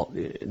Baseball.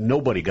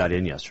 Nobody got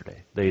in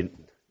yesterday.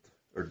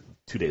 Or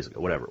 2 days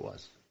ago, whatever it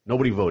was.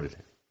 Nobody voted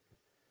in.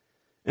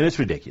 And it's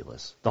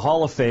ridiculous. The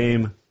Hall of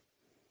Fame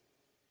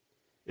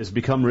has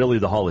become really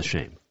the Hall of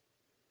Shame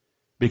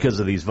because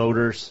of these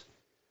voters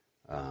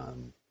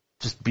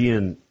just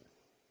being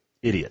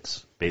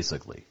idiots,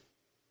 basically.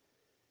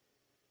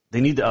 They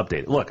need to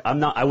update it. Look,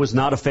 I was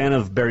not a fan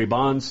of Barry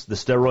Bonds, the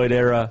steroid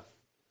era,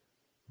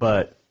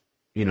 but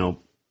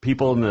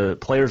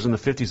players in the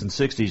 50s and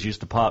 60s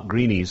used to pop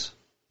greenies,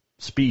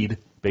 speed,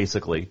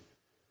 basically,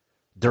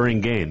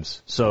 during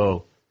games.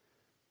 So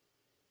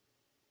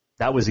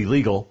that was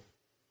illegal.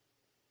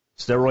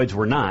 Steroids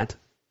were not.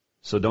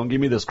 So don't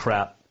give me this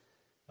crap.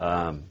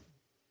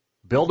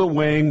 Build a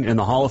wing in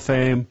the Hall of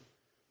Fame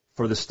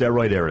for the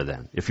steroid era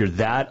then. If you're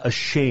that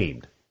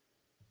ashamed,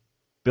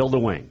 build a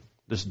wing.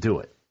 Just do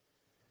it.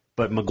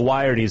 But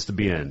McGuire needs to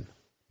be in.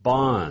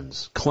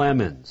 Bonds,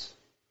 Clemens,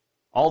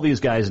 all these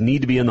guys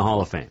need to be in the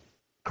Hall of Fame.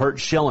 Curt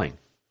Schilling.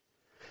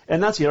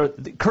 And that's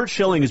Curt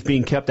Schilling is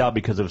being kept out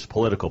because of his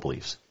political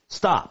beliefs.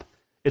 Stop.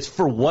 It's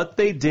for what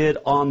they did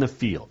on the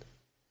field.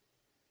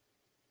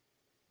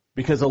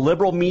 Because the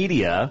liberal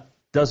media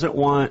doesn't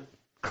want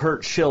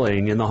Curt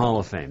Schilling in the Hall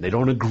of Fame. They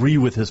don't agree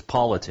with his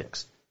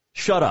politics.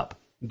 Shut up.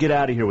 Get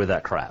out of here with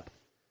that crap.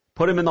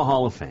 Put him in the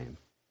Hall of Fame.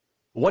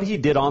 What he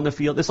did on the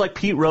field, it's like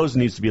Pete Rose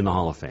needs to be in the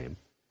Hall of Fame.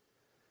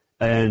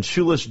 And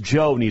Shoeless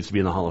Joe needs to be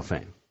in the Hall of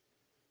Fame.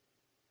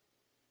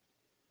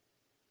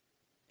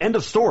 End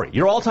of story.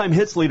 Your all-time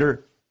hits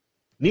leader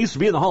needs to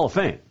be in the Hall of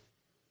Fame.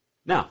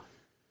 Now,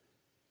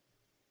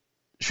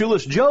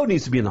 Shoeless Joe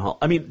needs to be in the Hall.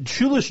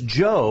 Shoeless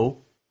Joe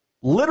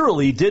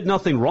literally did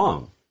nothing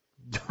wrong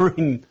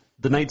during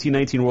the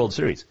 1919 World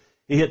Series.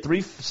 He hit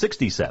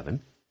 .367.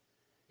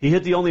 He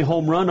hit the only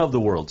home run of the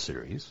World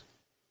Series.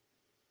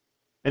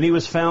 And he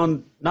was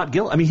found not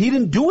guilty. He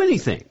didn't do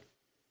anything.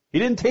 He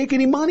didn't take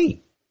any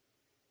money.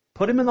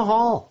 Put him in the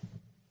Hall.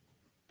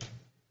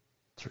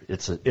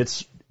 It's a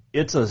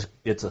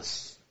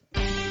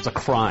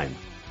crime.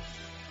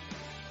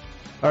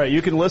 All right,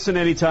 you can listen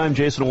anytime,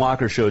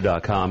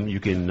 JasonWalkerShow.com.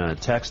 You can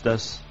text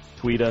us,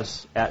 tweet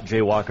us, at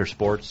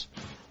JWalkerSports,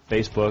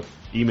 Facebook,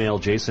 email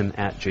Jason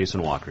at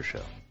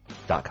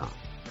JasonWalkerShow.com.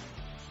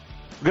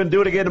 We're going to do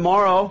it again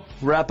tomorrow,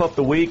 wrap up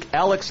the week.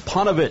 Alex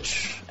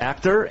Panovich,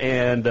 actor,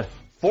 and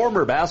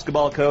former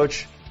basketball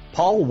coach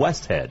Paul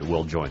Westhead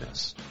will join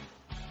us.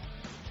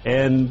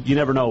 And you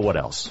never know what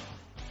else.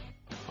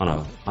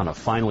 On a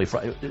finally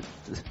Friday,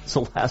 it's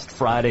the last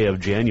Friday of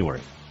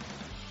January.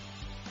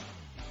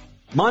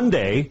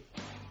 Monday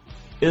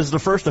is the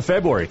 1st of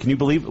February. Can you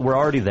believe we're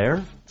already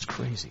there? It's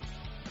crazy.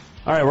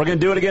 All right, we're going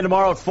to do it again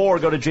tomorrow at 4.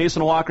 Go to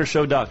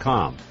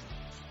JasonWalkerShow.com.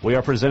 We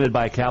are presented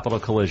by Capital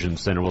Collision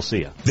Center. We'll see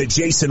you. The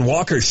Jason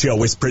Walker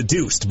Show is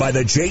produced by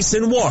the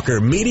Jason Walker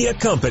Media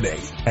Company.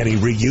 Any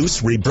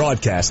reuse,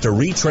 rebroadcast, or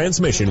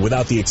retransmission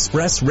without the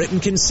express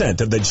written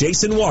consent of the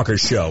Jason Walker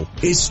Show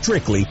is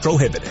strictly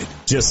prohibited.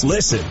 Just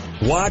listen,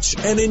 watch,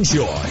 and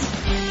enjoy.